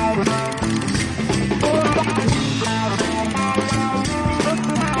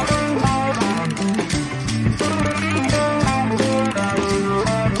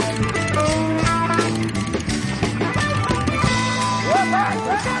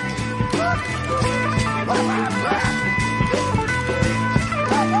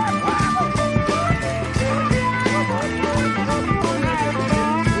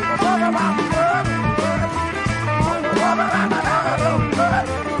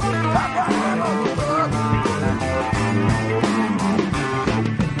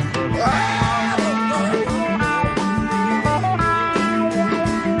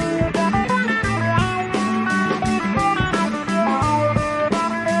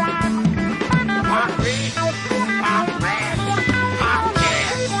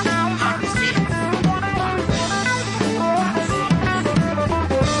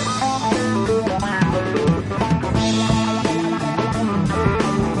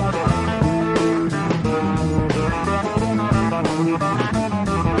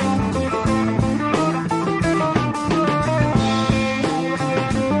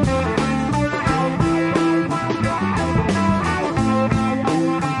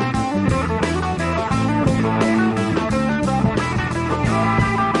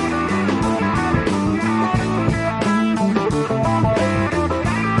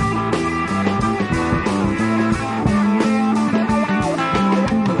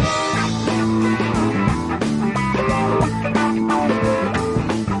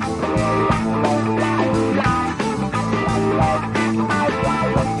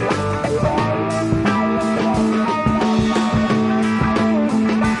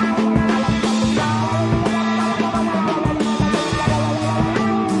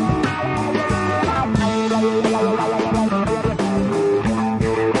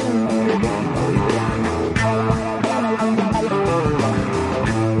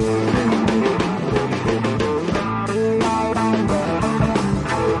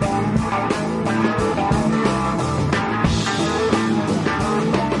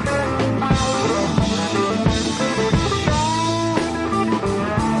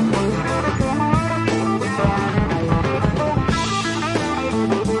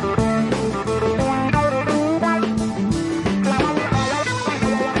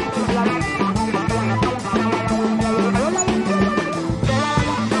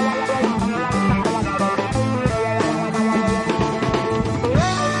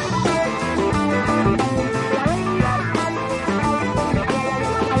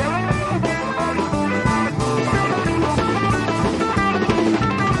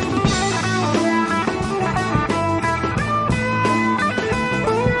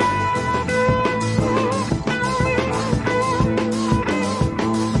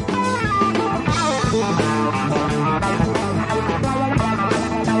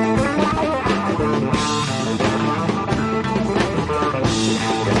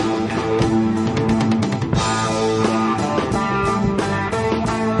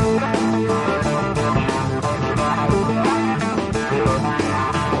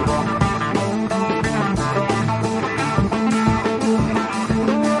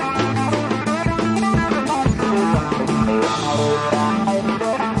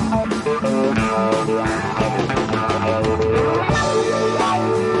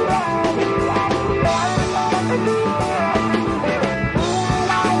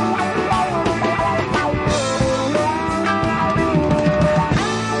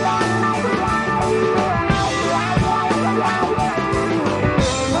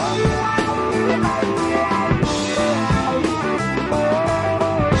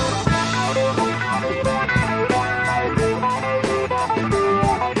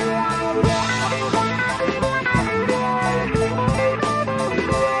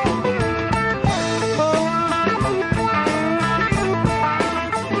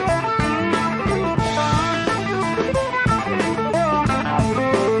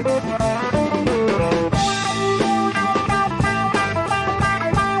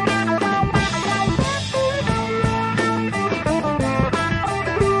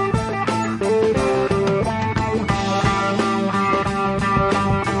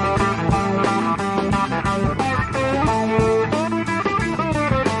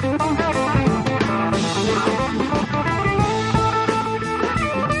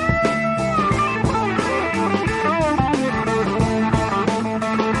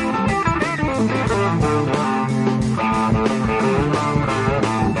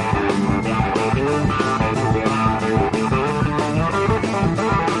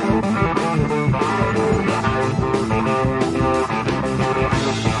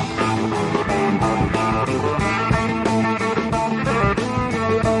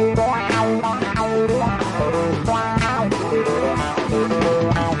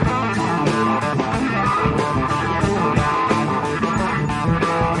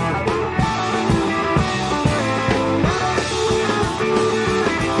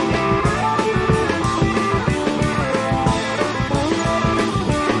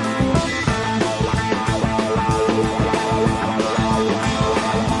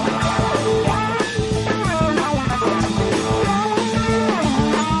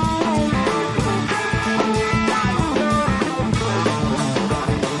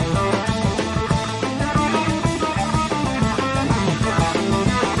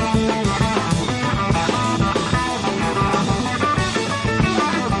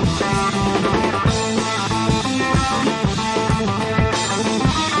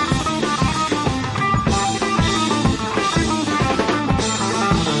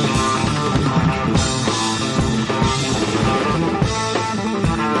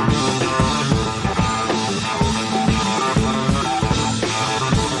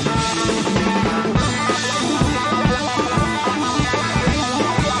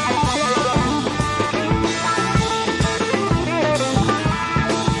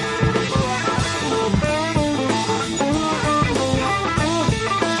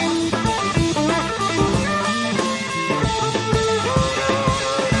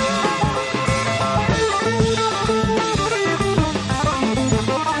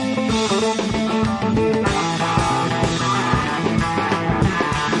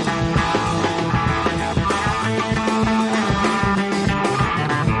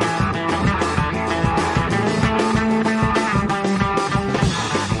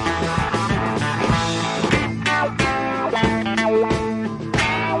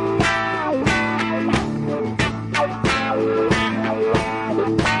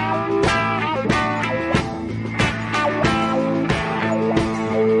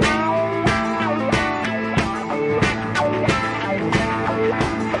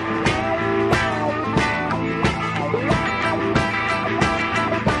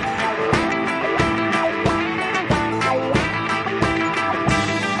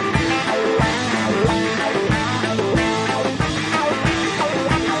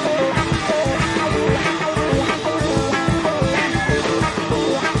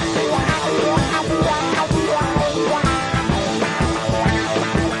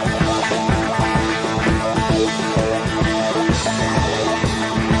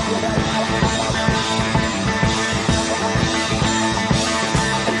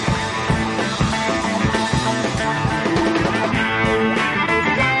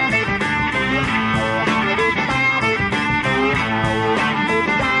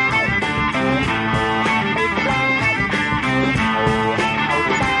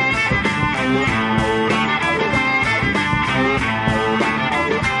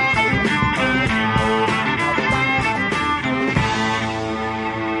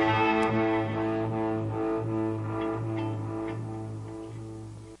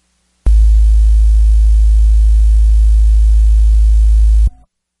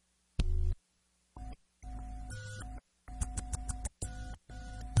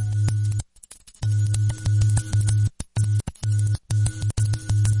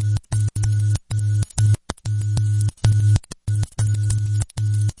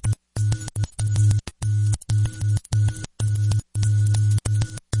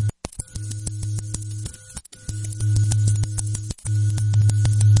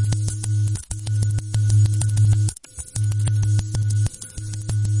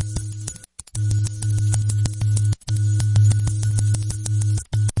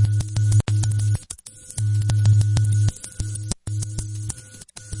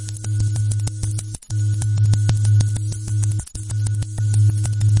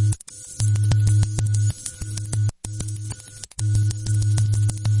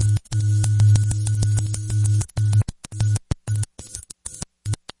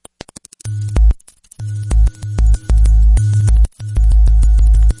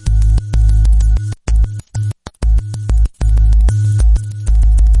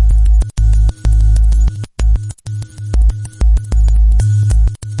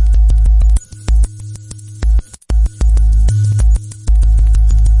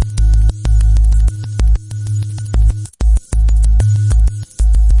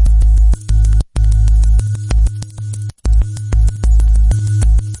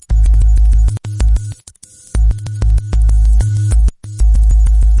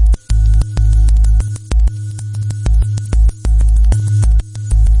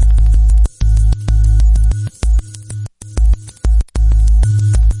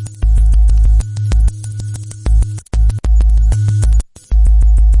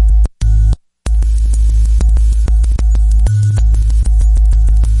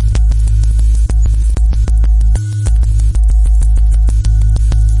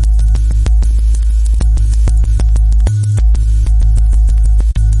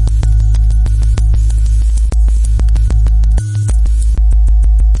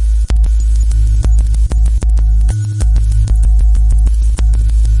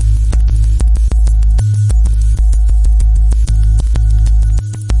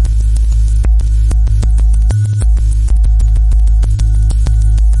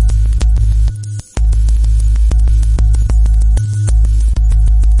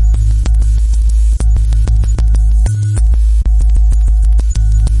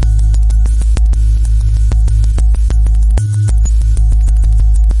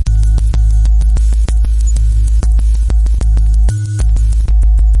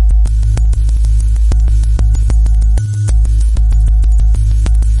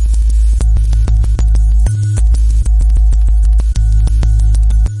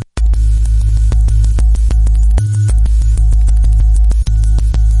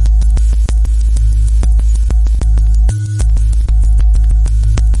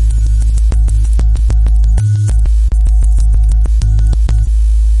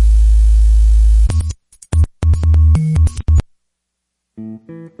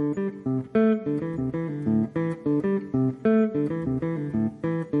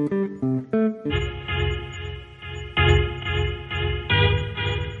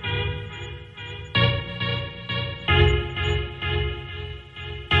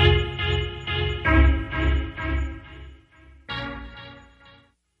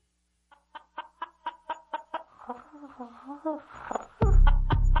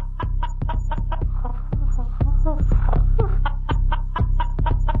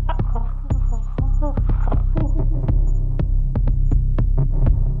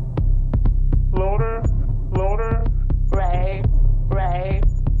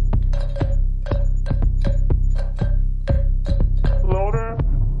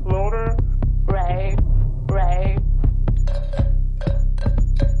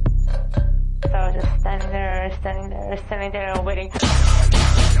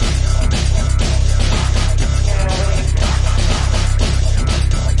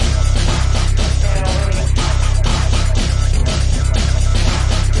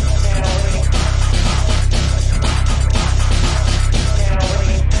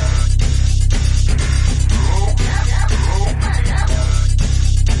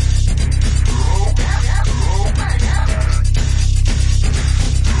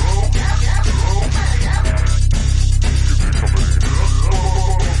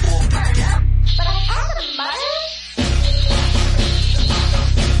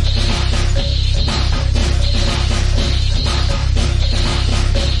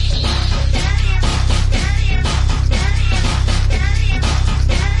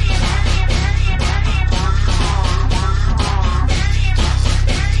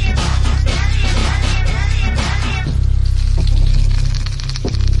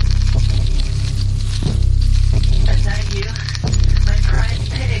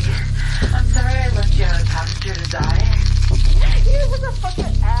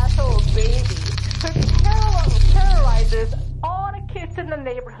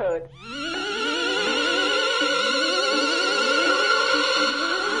 neighborhood.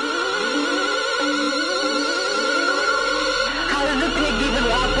 How does the pig even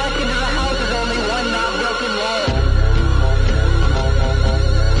walk back into the house with only one not broken wall?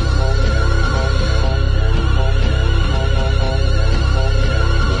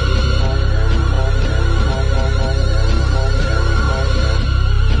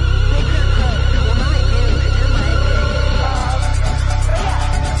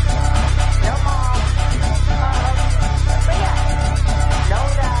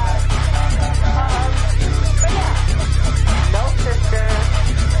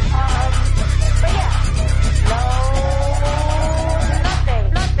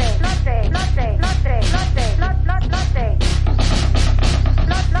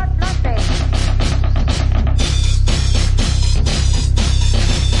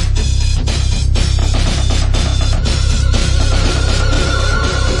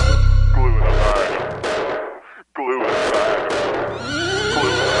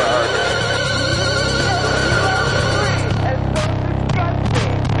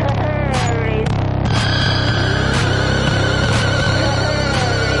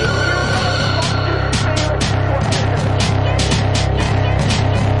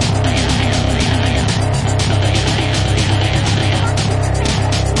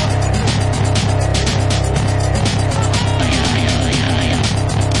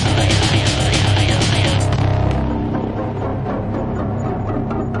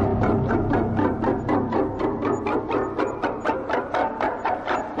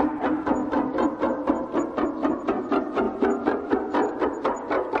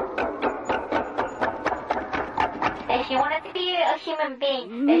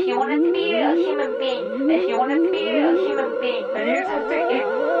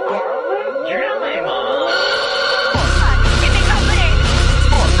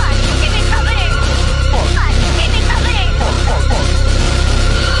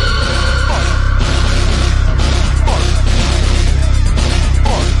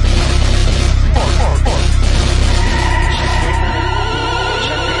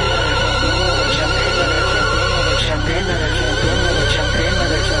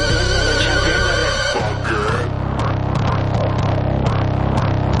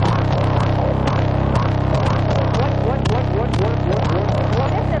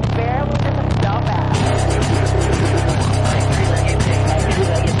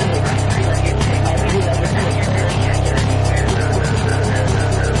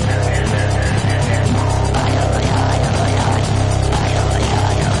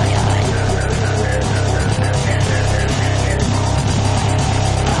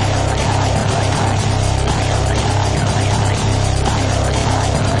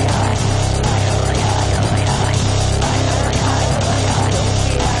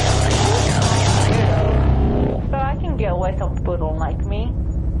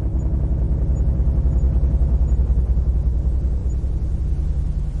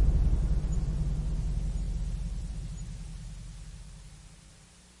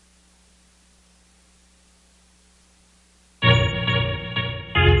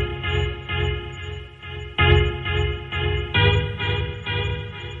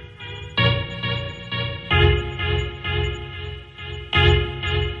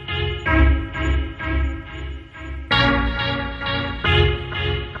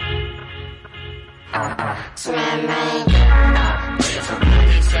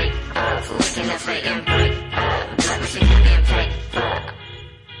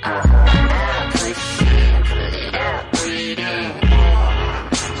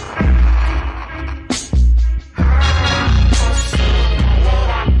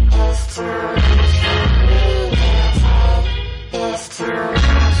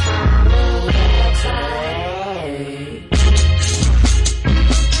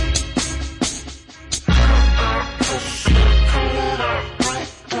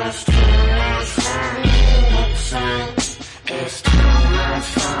 Let's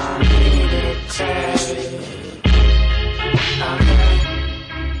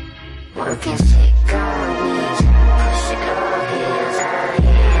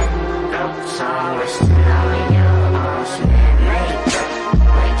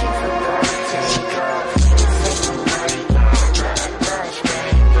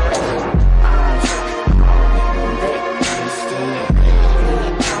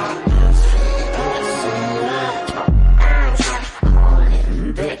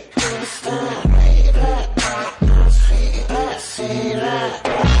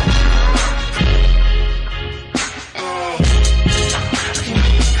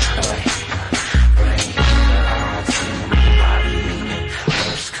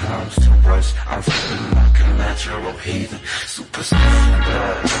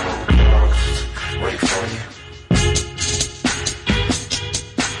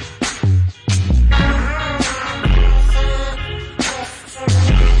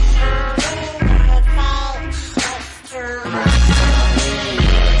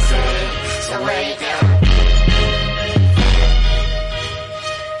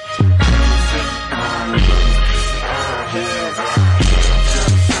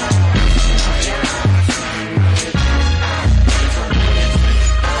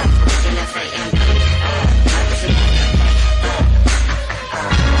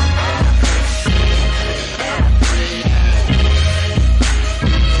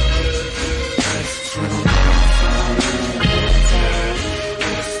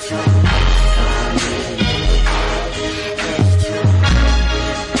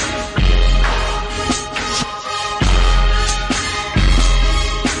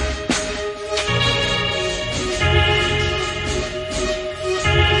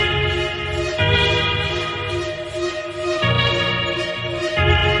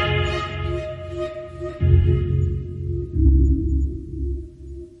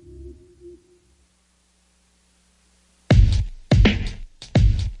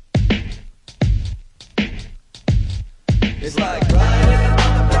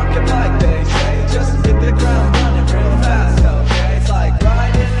motherfucking bike, they say. Just hit the ground running real fast, okay? It's like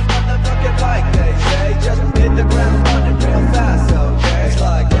riding a motherfucking bike, they say. Just hit the ground running real fast, okay? It's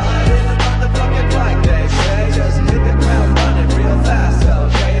like riding a motherfucking bike, they say. Just hit the ground running real fast,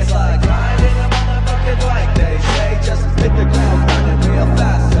 okay? It's like riding a motherfucking bike, they say. Just hit the ground running real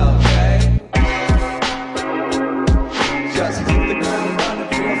fast, okay? Just hit the ground running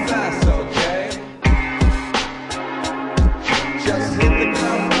real fast, okay? Just hit the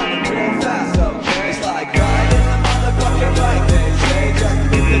ground running real fast, okay? It's like riding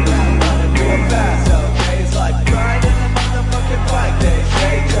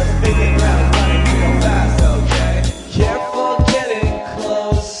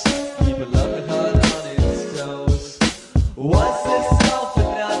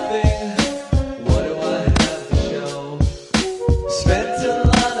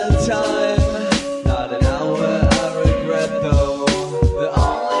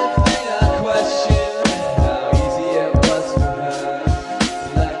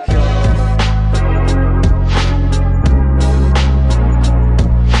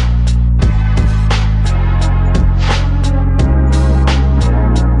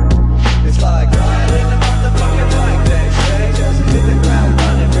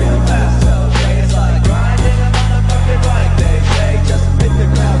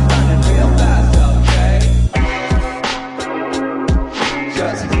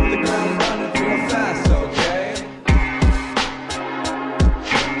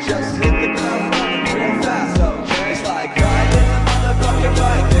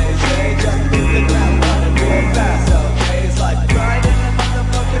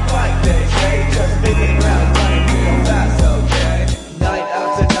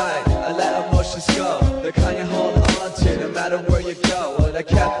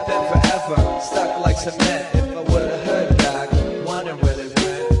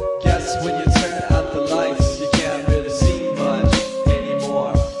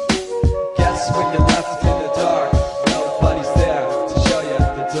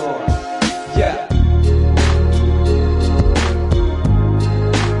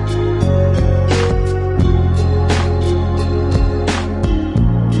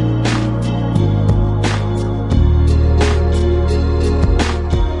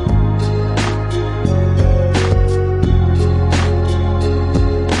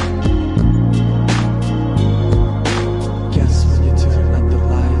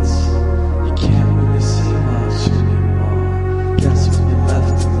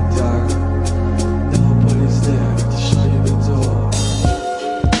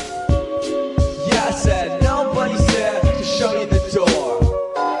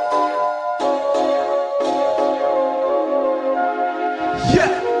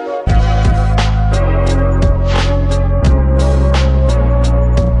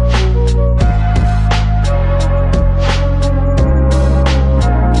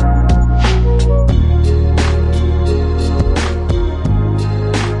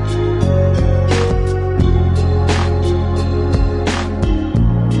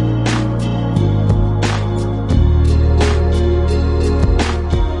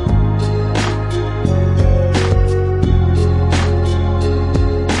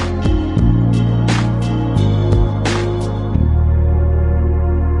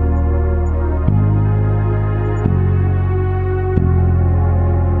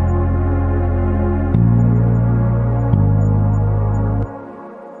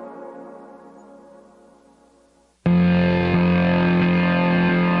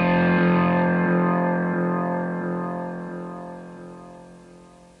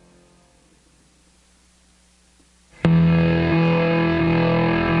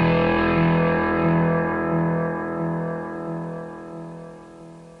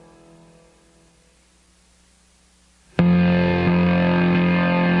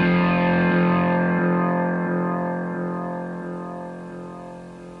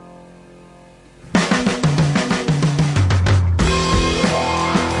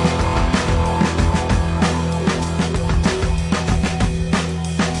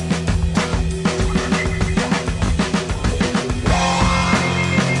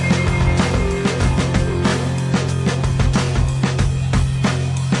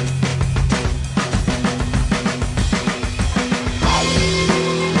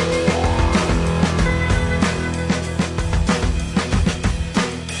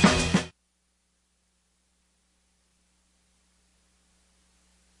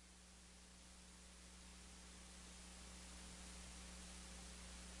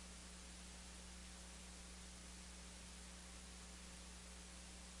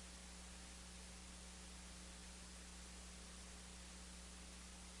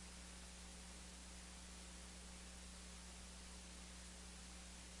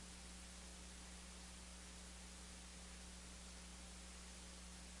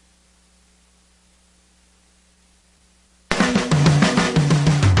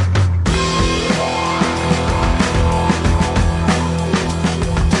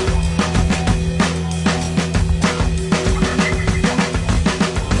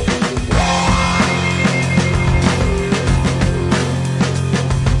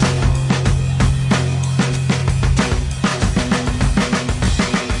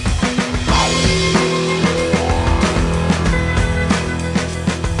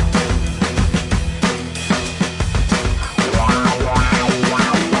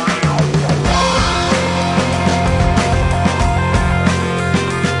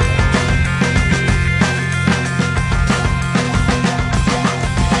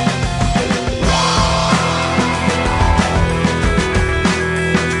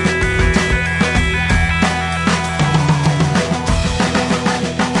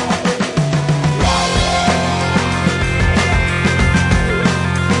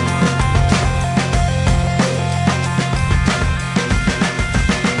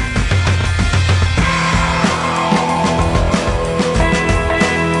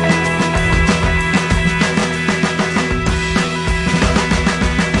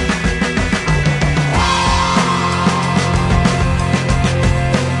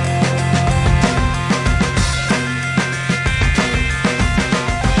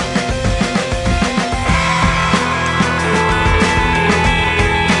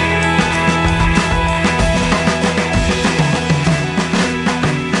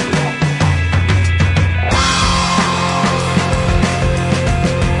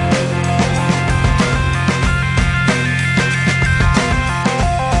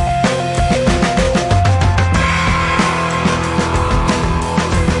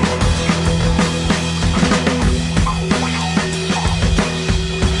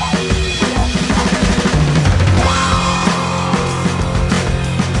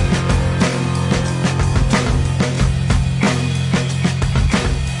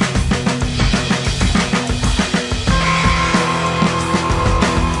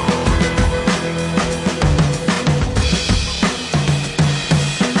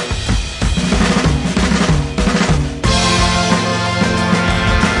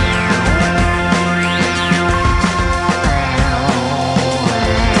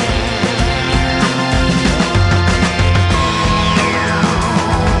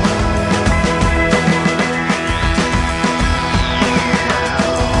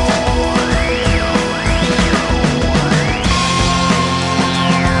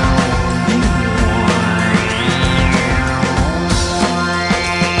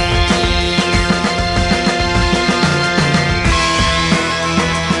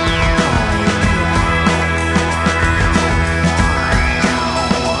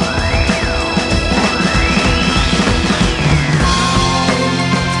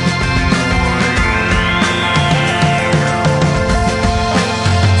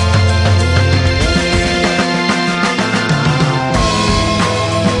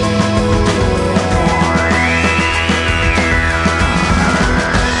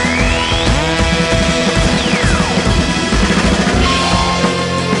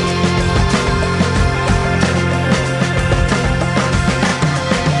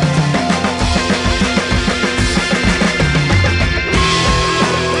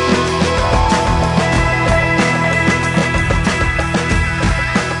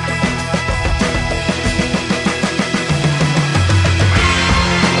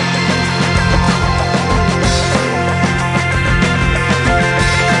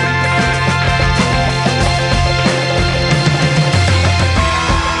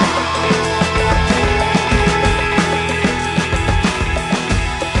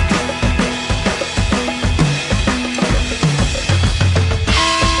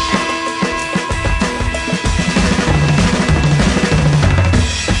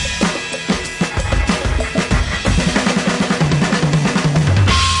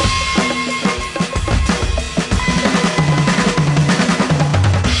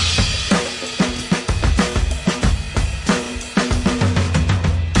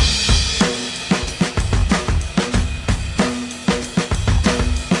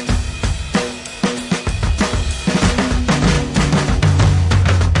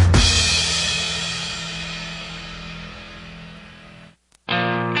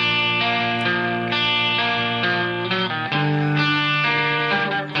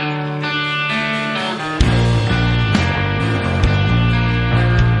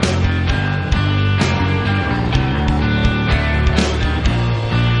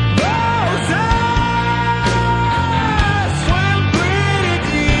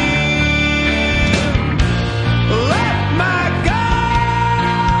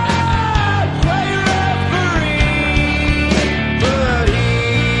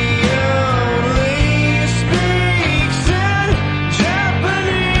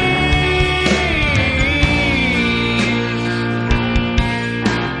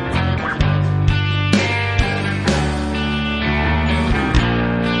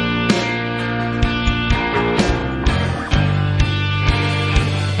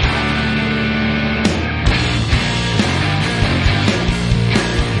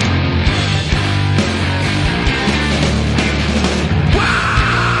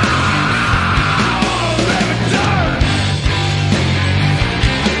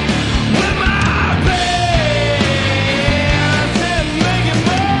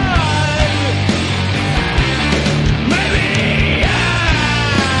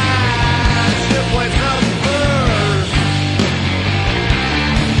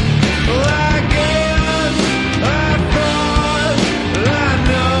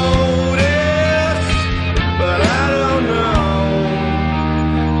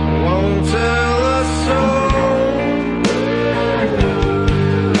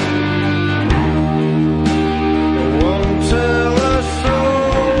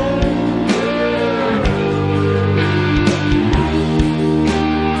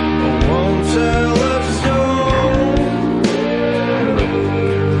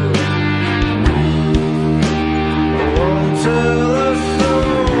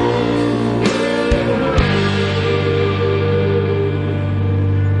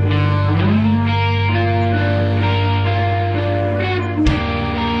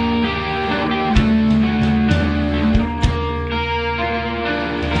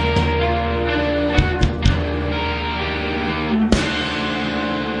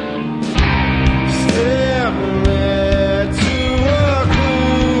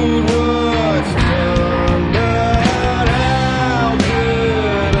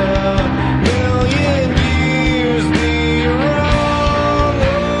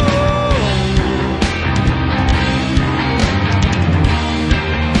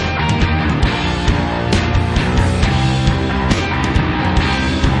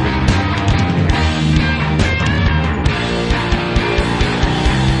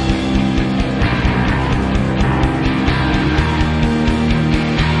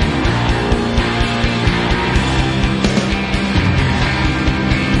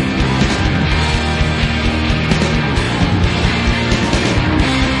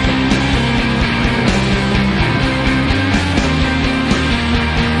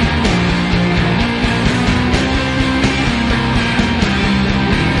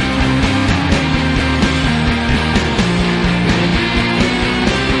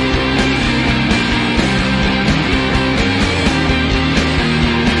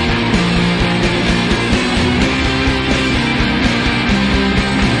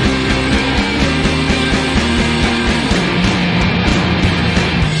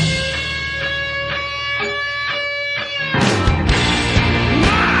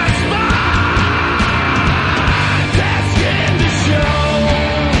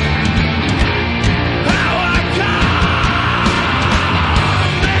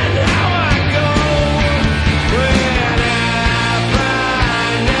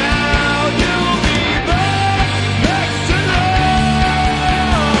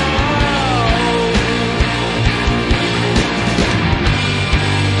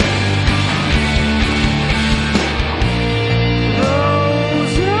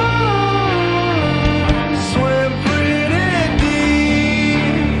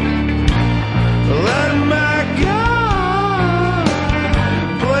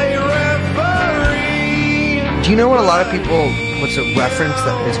Do you know what a lot of people, what's a reference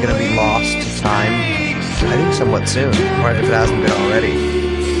that is going to be lost to time? I think somewhat soon, or if it hasn't been already.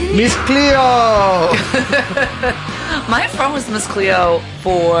 Miss Cleo! My friend was Miss Cleo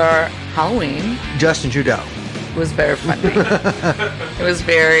for Halloween. Justin Trudeau. It was very funny. It was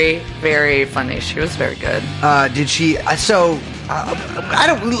very, very funny. She was very good. Did she? I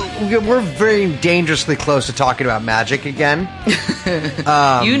don't. We're very dangerously close to talking about magic again.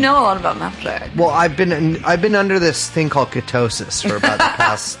 You know a lot about magic. Well, I've been under this thing called ketosis for about the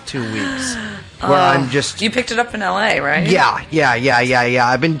past 2 weeks, where I'm just. You picked it up in LA, right? Yeah.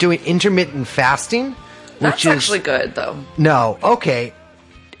 I've been doing intermittent fasting, That's actually good, though. No, okay.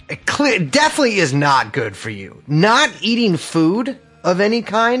 It definitely is not good for you. Not eating food of any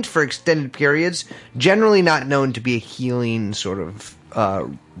kind for extended periods, generally not known to be a healing sort of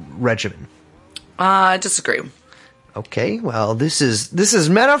regimen. I disagree. Okay, well, this is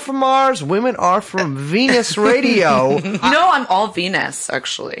Men Are From Mars, Women Are From Venus Radio. I'm all Venus,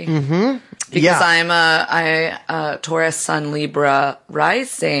 actually. Mm-hmm. Because I'm a Taurus, Sun, Libra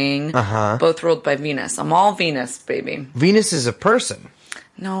rising, both ruled by Venus. I'm all Venus, baby. Venus is a person.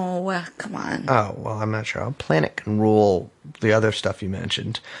 No, come on. Oh, well, I'm not sure. A planet can rule the other stuff you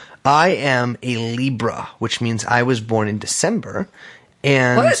mentioned. I am a Libra, which means I was born in December.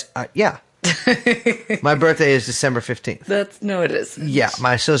 And what? Yeah. My birthday is December 15th. No, it isn't. Yeah,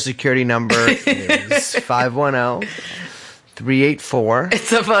 my social security number is 510-384.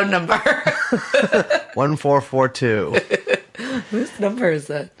 It's a phone number. 1442. Whose number is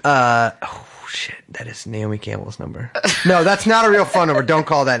that? Shit, that is Naomi Campbell's number. No, that's not a real phone number. Don't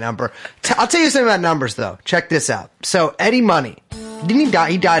call that number. I'll tell you something about numbers, though. Check this out. So, Eddie Money. Didn't he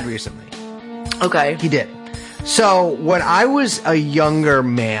die? He died recently. Okay. He did. So, when I was a younger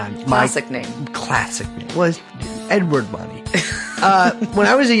man... Classic name. Was Edward Money. When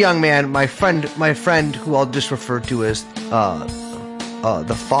I was a young man, my friend, who I'll just refer to as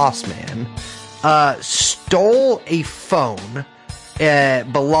the Foss Man, stole a phone...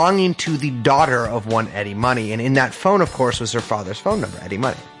 belonging to the daughter of one Eddie Money. And in that phone, of course, was her father's phone number, Eddie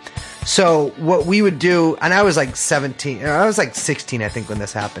Money. So what we would do, and I was like 17, I was like 16, I think, when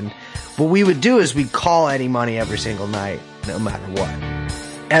this happened. What we would do is we'd call Eddie Money every single night, no matter what.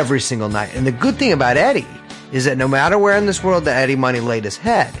 Every single night. And the good thing about Eddie is that no matter where in this world that Eddie Money laid his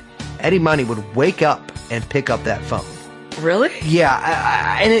head, Eddie Money would wake up and pick up that phone. Really?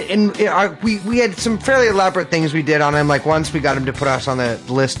 Yeah, we had some fairly elaborate things we did on him. Like once we got him to put us on the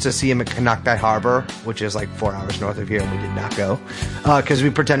list to see him at Canocti Harbor, which is like 4 hours north of here, and we did not go because we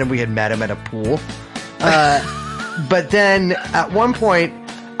pretended we had met him at a pool. But then at one point,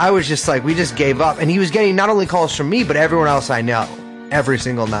 I was just like, we just gave up, and he was getting not only calls from me but everyone else I know every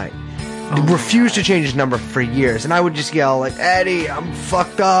single night. Refused to change his number for years, and I would just yell like, Eddie, I'm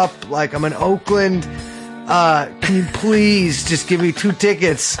fucked up. Like I'm in Oakland. Can you please just give me 2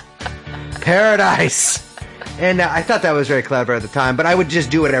 tickets? Paradise. And I thought that was very clever at the time, but I would just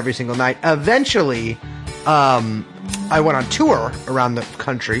do it every single night. Eventually, I went on tour around the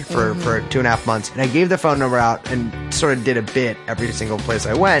country for 2.5 months, and I gave the phone number out and sort of did a bit every single place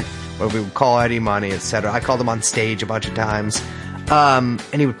I went, where we would call Eddie Money, etc. I called him on stage a bunch of times, and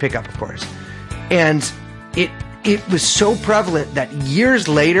he would pick up, of course. And it was so prevalent that years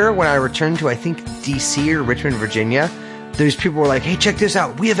later, when I returned to, I think, D.C. or Richmond, Virginia, those people were like, hey, check this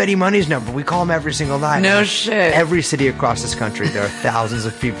out. We have Eddie Money's number. We call him every single night. No shit. Every city across this country, there are thousands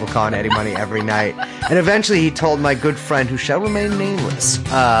of people calling Eddie Money every night. And eventually he told my good friend, who shall remain nameless,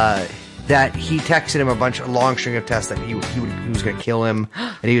 that he texted him a long string of texts that he was going to kill him,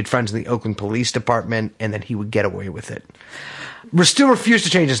 and he had friends in the Oakland Police Department, and that he would get away with it. We still refuse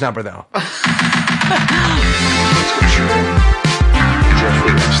to change his number, though.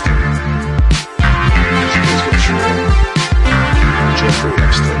 Jeffrey Epstein. Jeffrey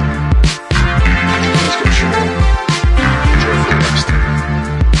Epstein.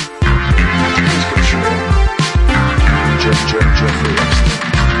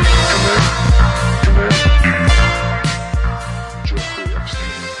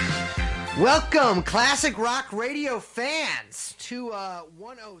 Welcome, Classic Rock Radio fans, to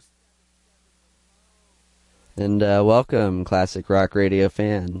 107. And welcome, Classic Rock Radio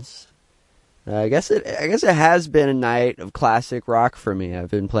fans. I guess it has been a night of classic rock for me. I've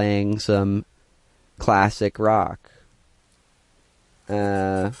been playing some classic rock.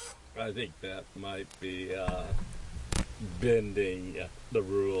 I think that might be bending the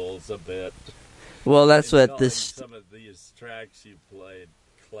rules a bit. Well, that's what this. Some of these tracks you played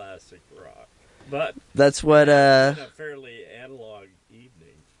classic rock, but that's what a fairly analog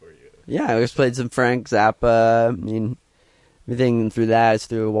evening for you. Yeah, I just played some Frank Zappa. I mean, everything through that is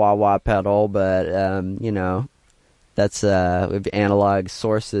through a wah-wah pedal, but, That's we have analog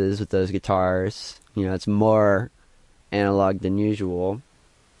sources with those guitars. You know, it's more analog than usual.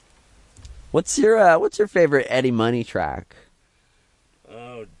 What's your favorite Eddie Money track?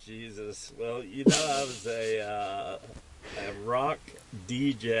 Oh Jesus! Well, you know, I was a rock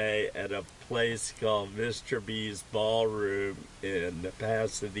DJ at a place called Mr. B's Ballroom in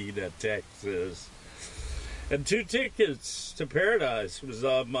Pasadena, Texas. And 2 tickets to Paradise was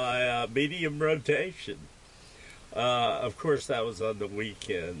on my medium rotation. Of course, that was on the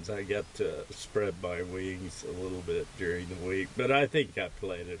weekends. I got to spread my wings a little bit during the week, but I think I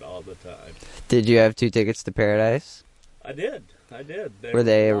played it all the time. Did you have 2 tickets to Paradise? I did. Were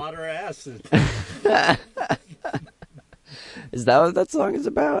they water acid? Is that what that song is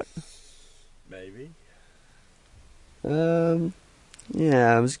about? Maybe.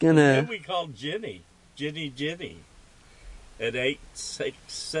 Yeah, I was gonna. Who we called Jenny at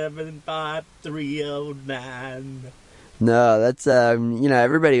 8675309. No, that's you know,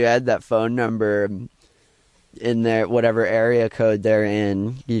 everybody who had that phone number in their whatever area code they're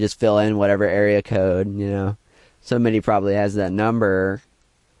in, you just fill in whatever area code. You know, somebody probably has that number.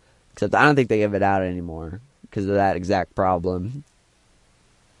 Except I don't think they give it out anymore because of that exact problem.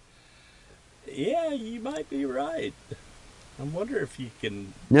 Yeah, you might be right. I wonder if you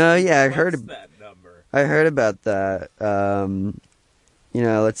can. No, yeah, I heard that number. I heard about that. You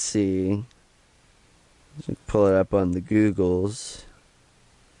know, let's see. Let's pull it up on the Googles.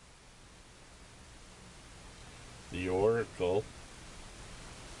 The Oracle.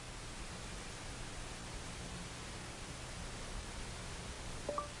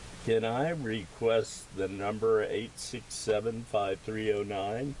 Can I request the number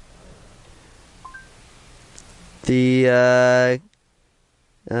 8675309? The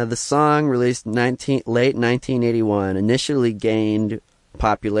song, released late 1981, initially gained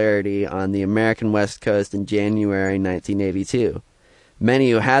popularity on the American West Coast in January 1982.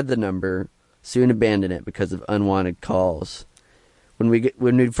 Many who had the number soon abandoned it because of unwanted calls. When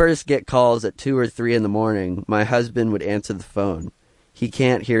we'd first get calls at 2 or 3 in the morning, my husband would answer the phone. He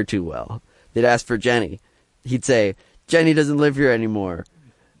can't hear too well. They'd ask for Jenny. He'd say, "Jenny doesn't live here anymore."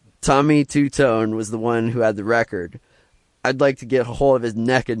 Tommy Two-Tone was the one who had the record. I'd like to get a hold of his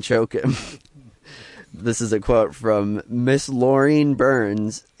neck and choke him. This is a quote from Miss Laureen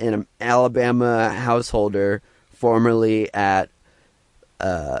Burns, an Alabama householder formerly at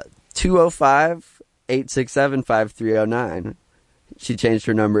 205-867-5309. She changed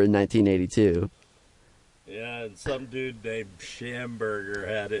her number in 1982. Yeah, and some dude named Schamberger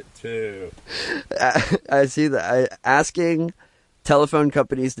had it too. I see that. Asking telephone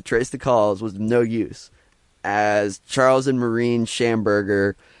companies to trace the calls was of no use, as Charles and Maureen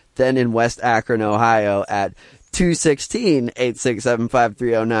Schamberger, then in West Akron, Ohio, at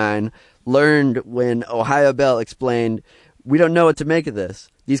 216-867-5309, learned when Ohio Bell explained, "We don't know what to make of this.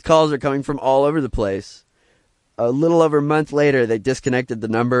 These calls are coming from all over the place." A little over a month later, they disconnected the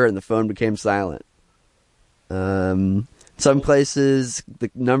number and the phone became silent. Some places, the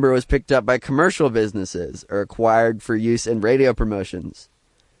number was picked up by commercial businesses or acquired for use in radio promotions.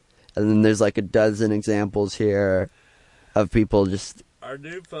 And then there's like a dozen examples here of people just... Our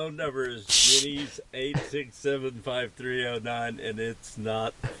new phone number is Jenny's 867-5309, and it's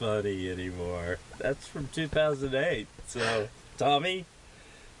not funny anymore. That's from 2008. So, Tommy,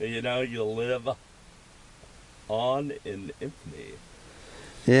 you know, you'll live on in infamy.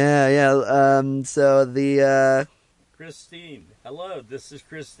 Yeah. So the... Christine. Hello, this is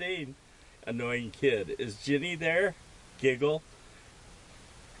Christine. Annoying kid. Is Jenny there? Giggle.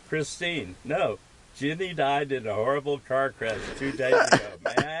 Christine. No. Jenny died in a horrible car crash 2 days ago.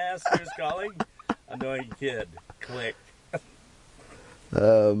 May I ask who's calling? Annoying kid. Click.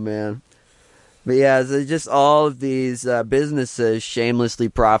 Oh, man. But yeah, so just all of these businesses shamelessly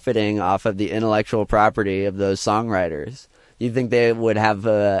profiting off of the intellectual property of those songwriters. You think they would have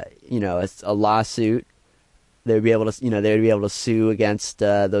a lawsuit? They'd be able to, sue against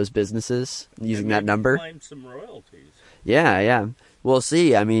those businesses using that number. Claim some royalties. Yeah. We'll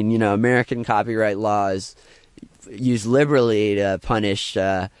see. I mean, American copyright laws used liberally to punish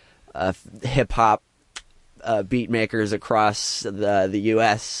hip hop beat makers across the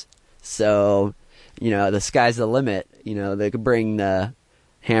U.S. So, the sky's the limit. They could bring the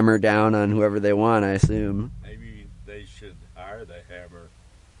hammer down on whoever they want, I assume. Maybe they should hire the hammer.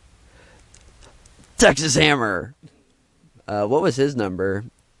 Texas Hammer. What was his number?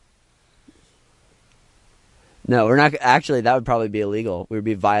 No, we're not. Actually, that would probably be illegal. We'd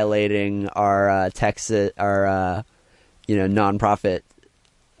be violating our nonprofit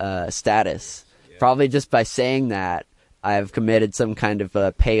status. Yeah. Probably just by saying that, I've committed some kind of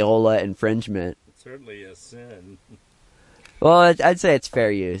payola infringement. It's certainly a sin. Well, I'd say it's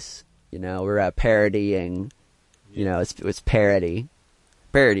fair use. You know, we're parodying. You know, it's parody.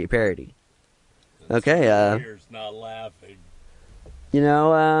 Parody. Okay. Here's not laughing. You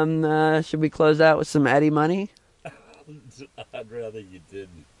know, should we close out with some Eddie money? I'd rather you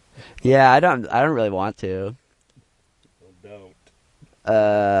didn't. Yeah, I don't really want to. Well, don't.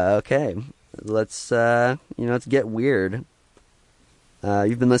 Okay. Let's get weird.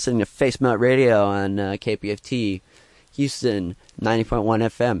 You've been listening to Facemelt Radio on KPFT, Houston, 90.1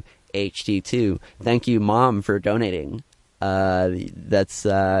 FM, HD2. Thank you, Mom, for donating. That's,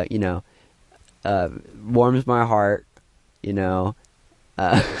 warms my heart, you know.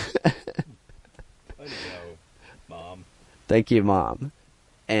 I know, Mom. Thank you, Mom.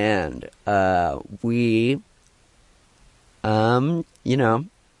 And we, you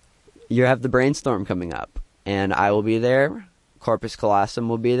have the brainstorm coming up, and I will be there. Corpus Colossum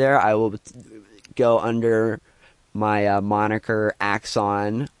will be there. I will go under my moniker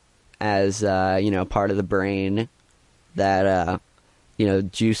Axon as, part of the brain that,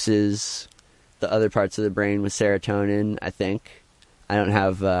 juices the other parts of the brain with serotonin, I think. I'm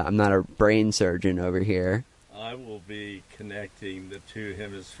not a brain surgeon over here. I will be connecting the two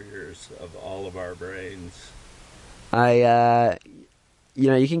hemispheres of all of our brains.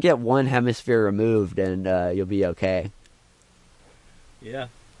 You can get one hemisphere removed and you'll be okay. Yeah,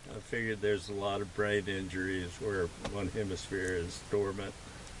 I figured there's a lot of brain injuries where one hemisphere is dormant.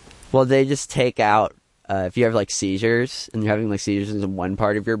 Well, they just take out, if you have like seizures and you're having like seizures in one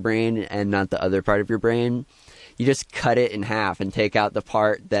part of your brain and not the other part of your brain, you just cut it in half and take out the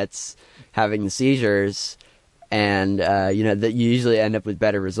part that's having the seizures, and that you usually end up with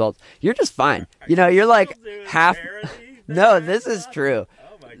better results. You're just fine. You're like half. No, this is true.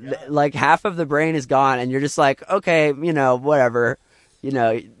 Oh my God. Like half of the brain is gone, and you're just like, okay, whatever.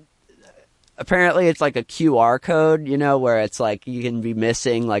 Apparently it's like a QR code, where it's like you can be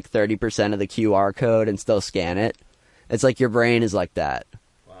missing like 30% of the QR code and still scan it. It's like your brain is like that.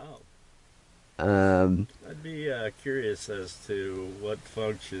 Wow. I'd be curious as to what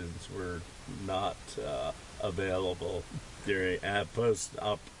functions were not available during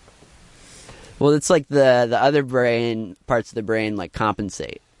post-op. Well, it's like the other parts of the brain like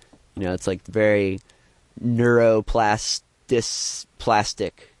compensate. It's like very neuroplastic.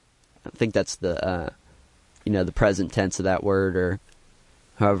 I think that's the present tense of that word, or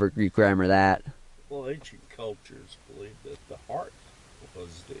however you grammar that. Well, ancient cultures believed that the heart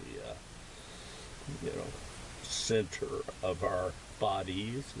was the center of our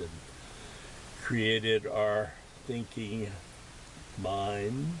bodies and created our thinking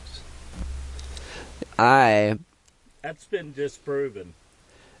minds. That's been disproven.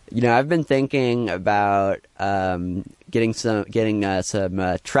 I've been thinking about getting some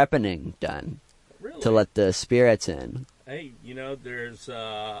trepanning done. Really? To let the spirits in. Hey, there's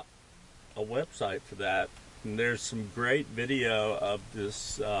a website for that, and there's some great video of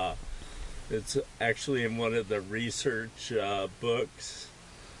this. It's actually in one of the research books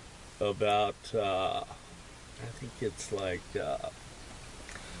about. I think it's like I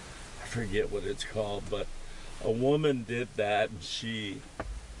forget what it's called, but a woman did that, and she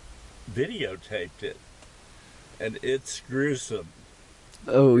videotaped it, and it's gruesome.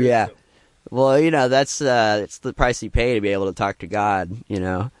 Oh yeah, well that's it's the price you pay to be able to talk to God.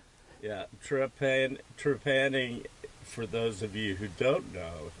 Yeah, trepanning, for those of you who don't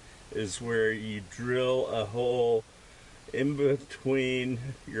know, is where you drill a hole in between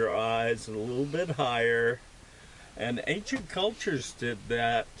your eyes a little bit higher, and ancient cultures did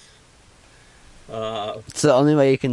that. It's the only way you can